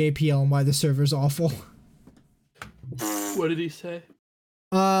the JPL and why the server's awful. What did he say?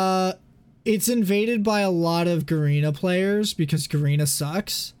 It's invaded by a lot of Garena players because Garena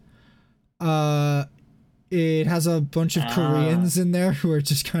sucks. It has a bunch of Koreans in there who are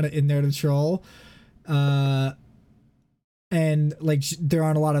just kind of in there to troll. And like there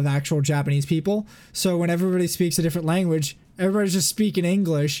aren't a lot of actual Japanese people. So when everybody speaks a different language, everybody's just speaking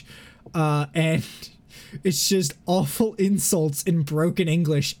English. And it's just awful insults in broken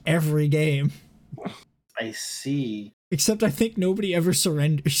English every game. I see. Except I think nobody ever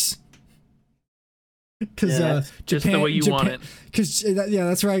surrenders. Because just Japan, the way you want it. Because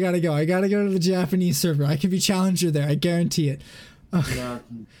that's where I gotta go. I gotta go to the Japanese server. I can be challenger there. I guarantee it. No,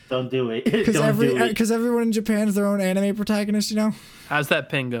 don't do it. Because everyone in Japan is their own anime protagonist. You know. How's that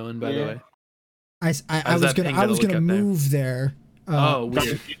ping going, by the way? I was gonna move there.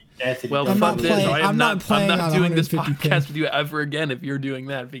 Weird. Well, I'm not playing. I'm not doing this 150 podcast with you ever again if you're doing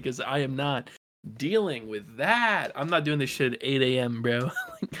that, because I am not dealing with that. I'm not doing this shit at 8 a.m., bro.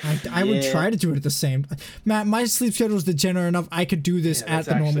 I would try to do it at the same. Matt, my sleep schedule is degenerate enough. I could do this at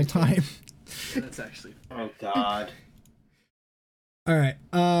the normal time. That's actually. Oh God. All right.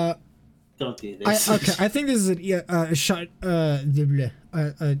 Don't do this. I think this is a shot.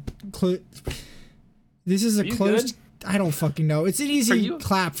 This is a closed. I don't fucking know. It's an easy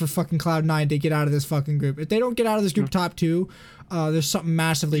clap for fucking Cloud9 to get out of this fucking group. If they don't get out of this group top 2, there's something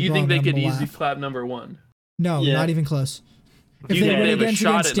massively wrong. Do you think they could easy clap number 1? No, not even close. If they win against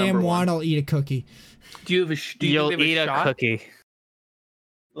Damwon, I'll eat a cookie. Do you have a? You'll eat a cookie.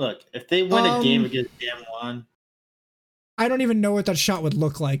 Look, if they win a game against Damwon, I don't even know what that shot would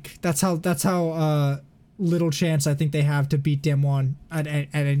look like. That's how little chance I think they have to beat Damwon at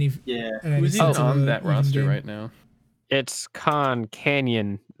any. Yeah. Who's even on that roster right now? It's Con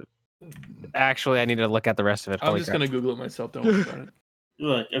Canyon. Actually, I need to look at the rest of it. I'm just gonna Google it myself. Don't worry about it.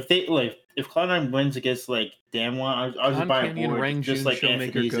 Look, if Cloud9 wins against like Damwon, I'll just buy a board, just like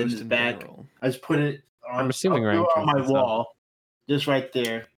Anthony's in his back. I just put it on, I'm assuming on my wall, just right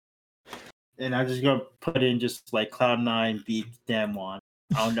there, and I'm just gonna put in just like Cloud9 beat Damwon.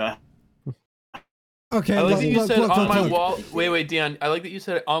 I don't know. Okay. I like that you said on my wall. Wait, Dion. I like that you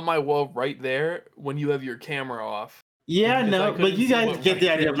said it on my wall right there when you have your camera off. Yeah, no, but you guys get the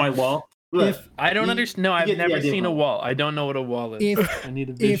idea of my wall. Look, I don't understand. No, I've never seen a wall. I don't know what a wall is. I need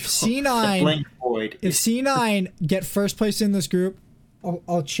a visual. If C9 get first place in this group,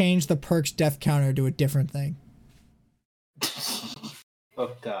 I'll change the perks death counter to a different thing.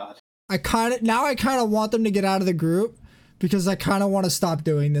 Oh God. I kind of want them to get out of the group because I kind of want to stop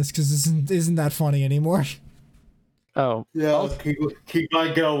doing this because this isn't that funny anymore. Oh yeah, I'll keep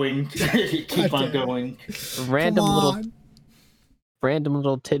on going. Keep on going. Random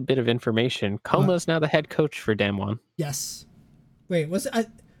little tidbit of information. Koma is now the head coach for Damwon. Yes. Wait, I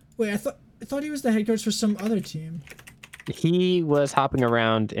thought he was the head coach for some other team. He was hopping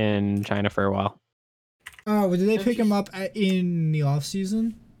around in China for a while. Oh, did they pick him up in the off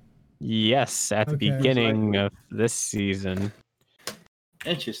season? Yes, at the beginning of this season.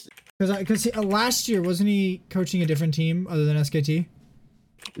 Interesting. Because last year wasn't he coaching a different team other than SKT?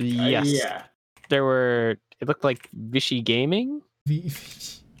 Yes. Yeah. There were. It looked like Vichy Gaming.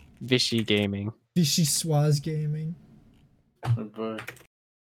 Vichy Gaming. Vichy Swaz Gaming. Oh boy.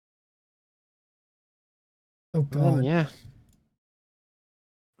 Oh God. Yeah.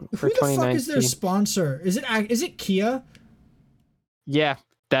 Who the fuck is their sponsor? Is it Kia? Yeah,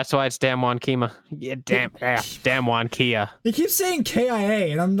 that's why it's Damwon Kima. Yeah, Damwon Kia. They keep saying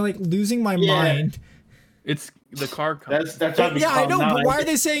KIA, and I'm like losing my mind. It's the car company. That's I know, but why are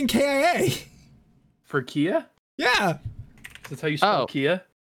they saying KIA? For Kia? Yeah. That's how you spell Kia?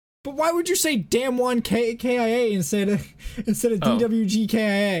 But why would you say Damwon KIA instead of DWG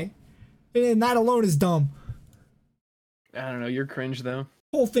KIA? And that alone is dumb. I don't know. You're cringe though.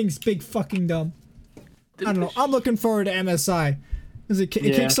 Whole thing's big fucking dumb. I don't know. I'm looking forward to MSI because it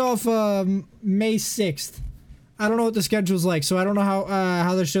kicks off May 6th. I don't know what the schedule's like, so I don't know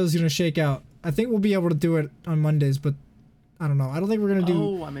how the show's gonna shake out. I think we'll be able to do it on Mondays, but I don't know. I don't think we're gonna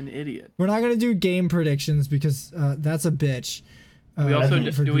do. Oh, I'm an idiot. We're not gonna do game predictions because that's a bitch. We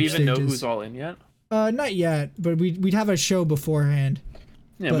also for do we group even know stages. who's all in yet? Not yet, but we'd have a show beforehand.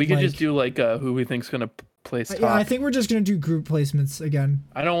 Yeah, But, we could like- just do like who we think's gonna place top. Yeah, I think we're just gonna do group placements again.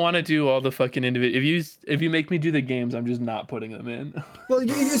 I don't want to do all the fucking individual. If you make me do the games, I'm just not putting them in. Well,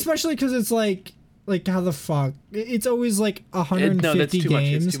 especially because it's like how the fuck? It's always like 150 No, that's too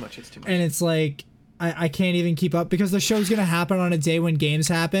games, much. It's too much. It's too much. and it's like I can't even keep up because the show's gonna happen on a day when games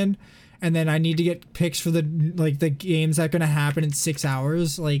happen, and then I need to get picks for the games that are gonna happen in 6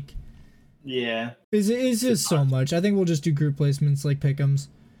 hours. Like, Yeah. it's just so much. I think we'll just do group placements like pick'ems.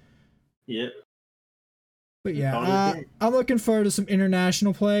 Yep. But yeah, Probably. I'm looking forward to some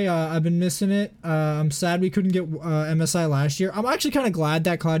international play. I've been missing it. I'm sad we couldn't get MSI last year. I'm actually kind of glad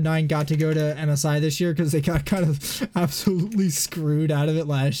that Cloud9 got to go to MSI this year because they got kind of absolutely screwed out of it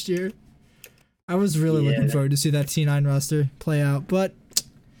last year. I was really looking Yeah. forward to see that T9 roster play out, but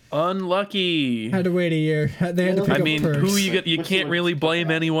Unlucky. had to wait a year. They had to pick I up mean, perks. you can't really blame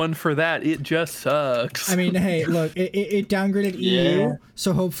anyone for that. It just sucks. I mean, hey, look, it downgraded Yeah. EU,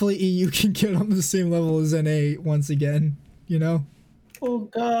 so hopefully EU can get on the same level as NA once again. You know. Oh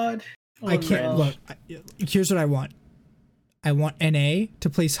God. I can't look. Here's what I want. I want NA to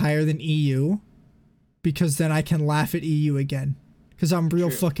place higher than EU, because then I can laugh at EU again. Because I'm real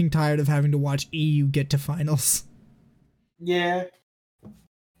True. fucking tired of having to watch EU get to finals. Yeah.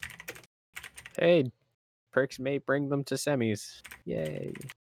 Hey, perks may bring them to semis. Yay.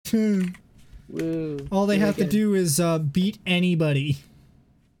 Woo. All they Yeah, have to again. do is beat anybody.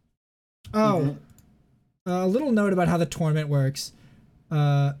 Oh, a little note about how the tournament works.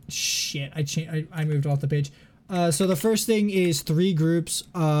 Shit, I moved off the page. So the first thing is 3 groups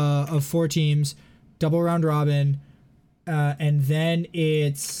of 4 teams, double round robin, and then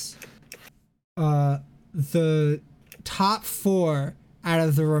it's the top 4 out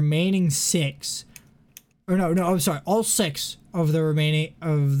of the remaining 6. Or no, I'm sorry, all 6 of the remaining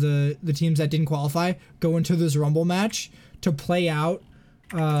of the teams that didn't qualify go into this rumble match to play out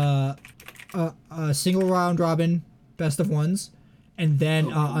a single round robin best of ones, and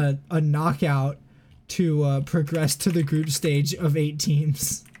then a knockout to progress to the group stage of 8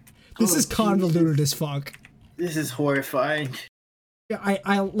 teams. This is convoluted as fuck. This is horrifying. Yeah,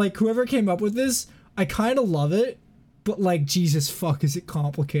 I like whoever came up with this. I kind of love it, but like Jesus fuck, is it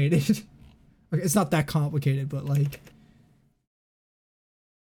complicated? Okay, it's not that complicated, but like.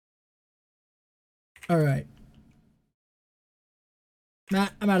 All right,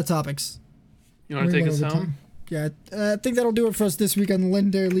 Matt, I'm out of topics. you want to We're take us going over home? time. Yeah, I think that'll do it for us this week on the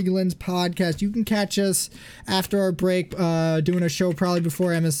Legendary League of Legends podcast. You can catch us after our break, doing a show probably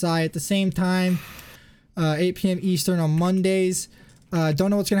before MSI at the same time, 8 p.m. Eastern on Mondays. Don't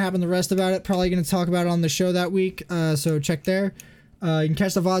know what's going to happen the rest about it. Probably going to talk about it on the show that week, so check there. You can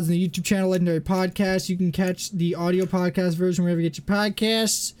catch the VODs in the YouTube channel, Legendary Podcast. You can catch the audio podcast version wherever you get your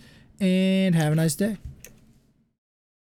podcasts, and have a nice day.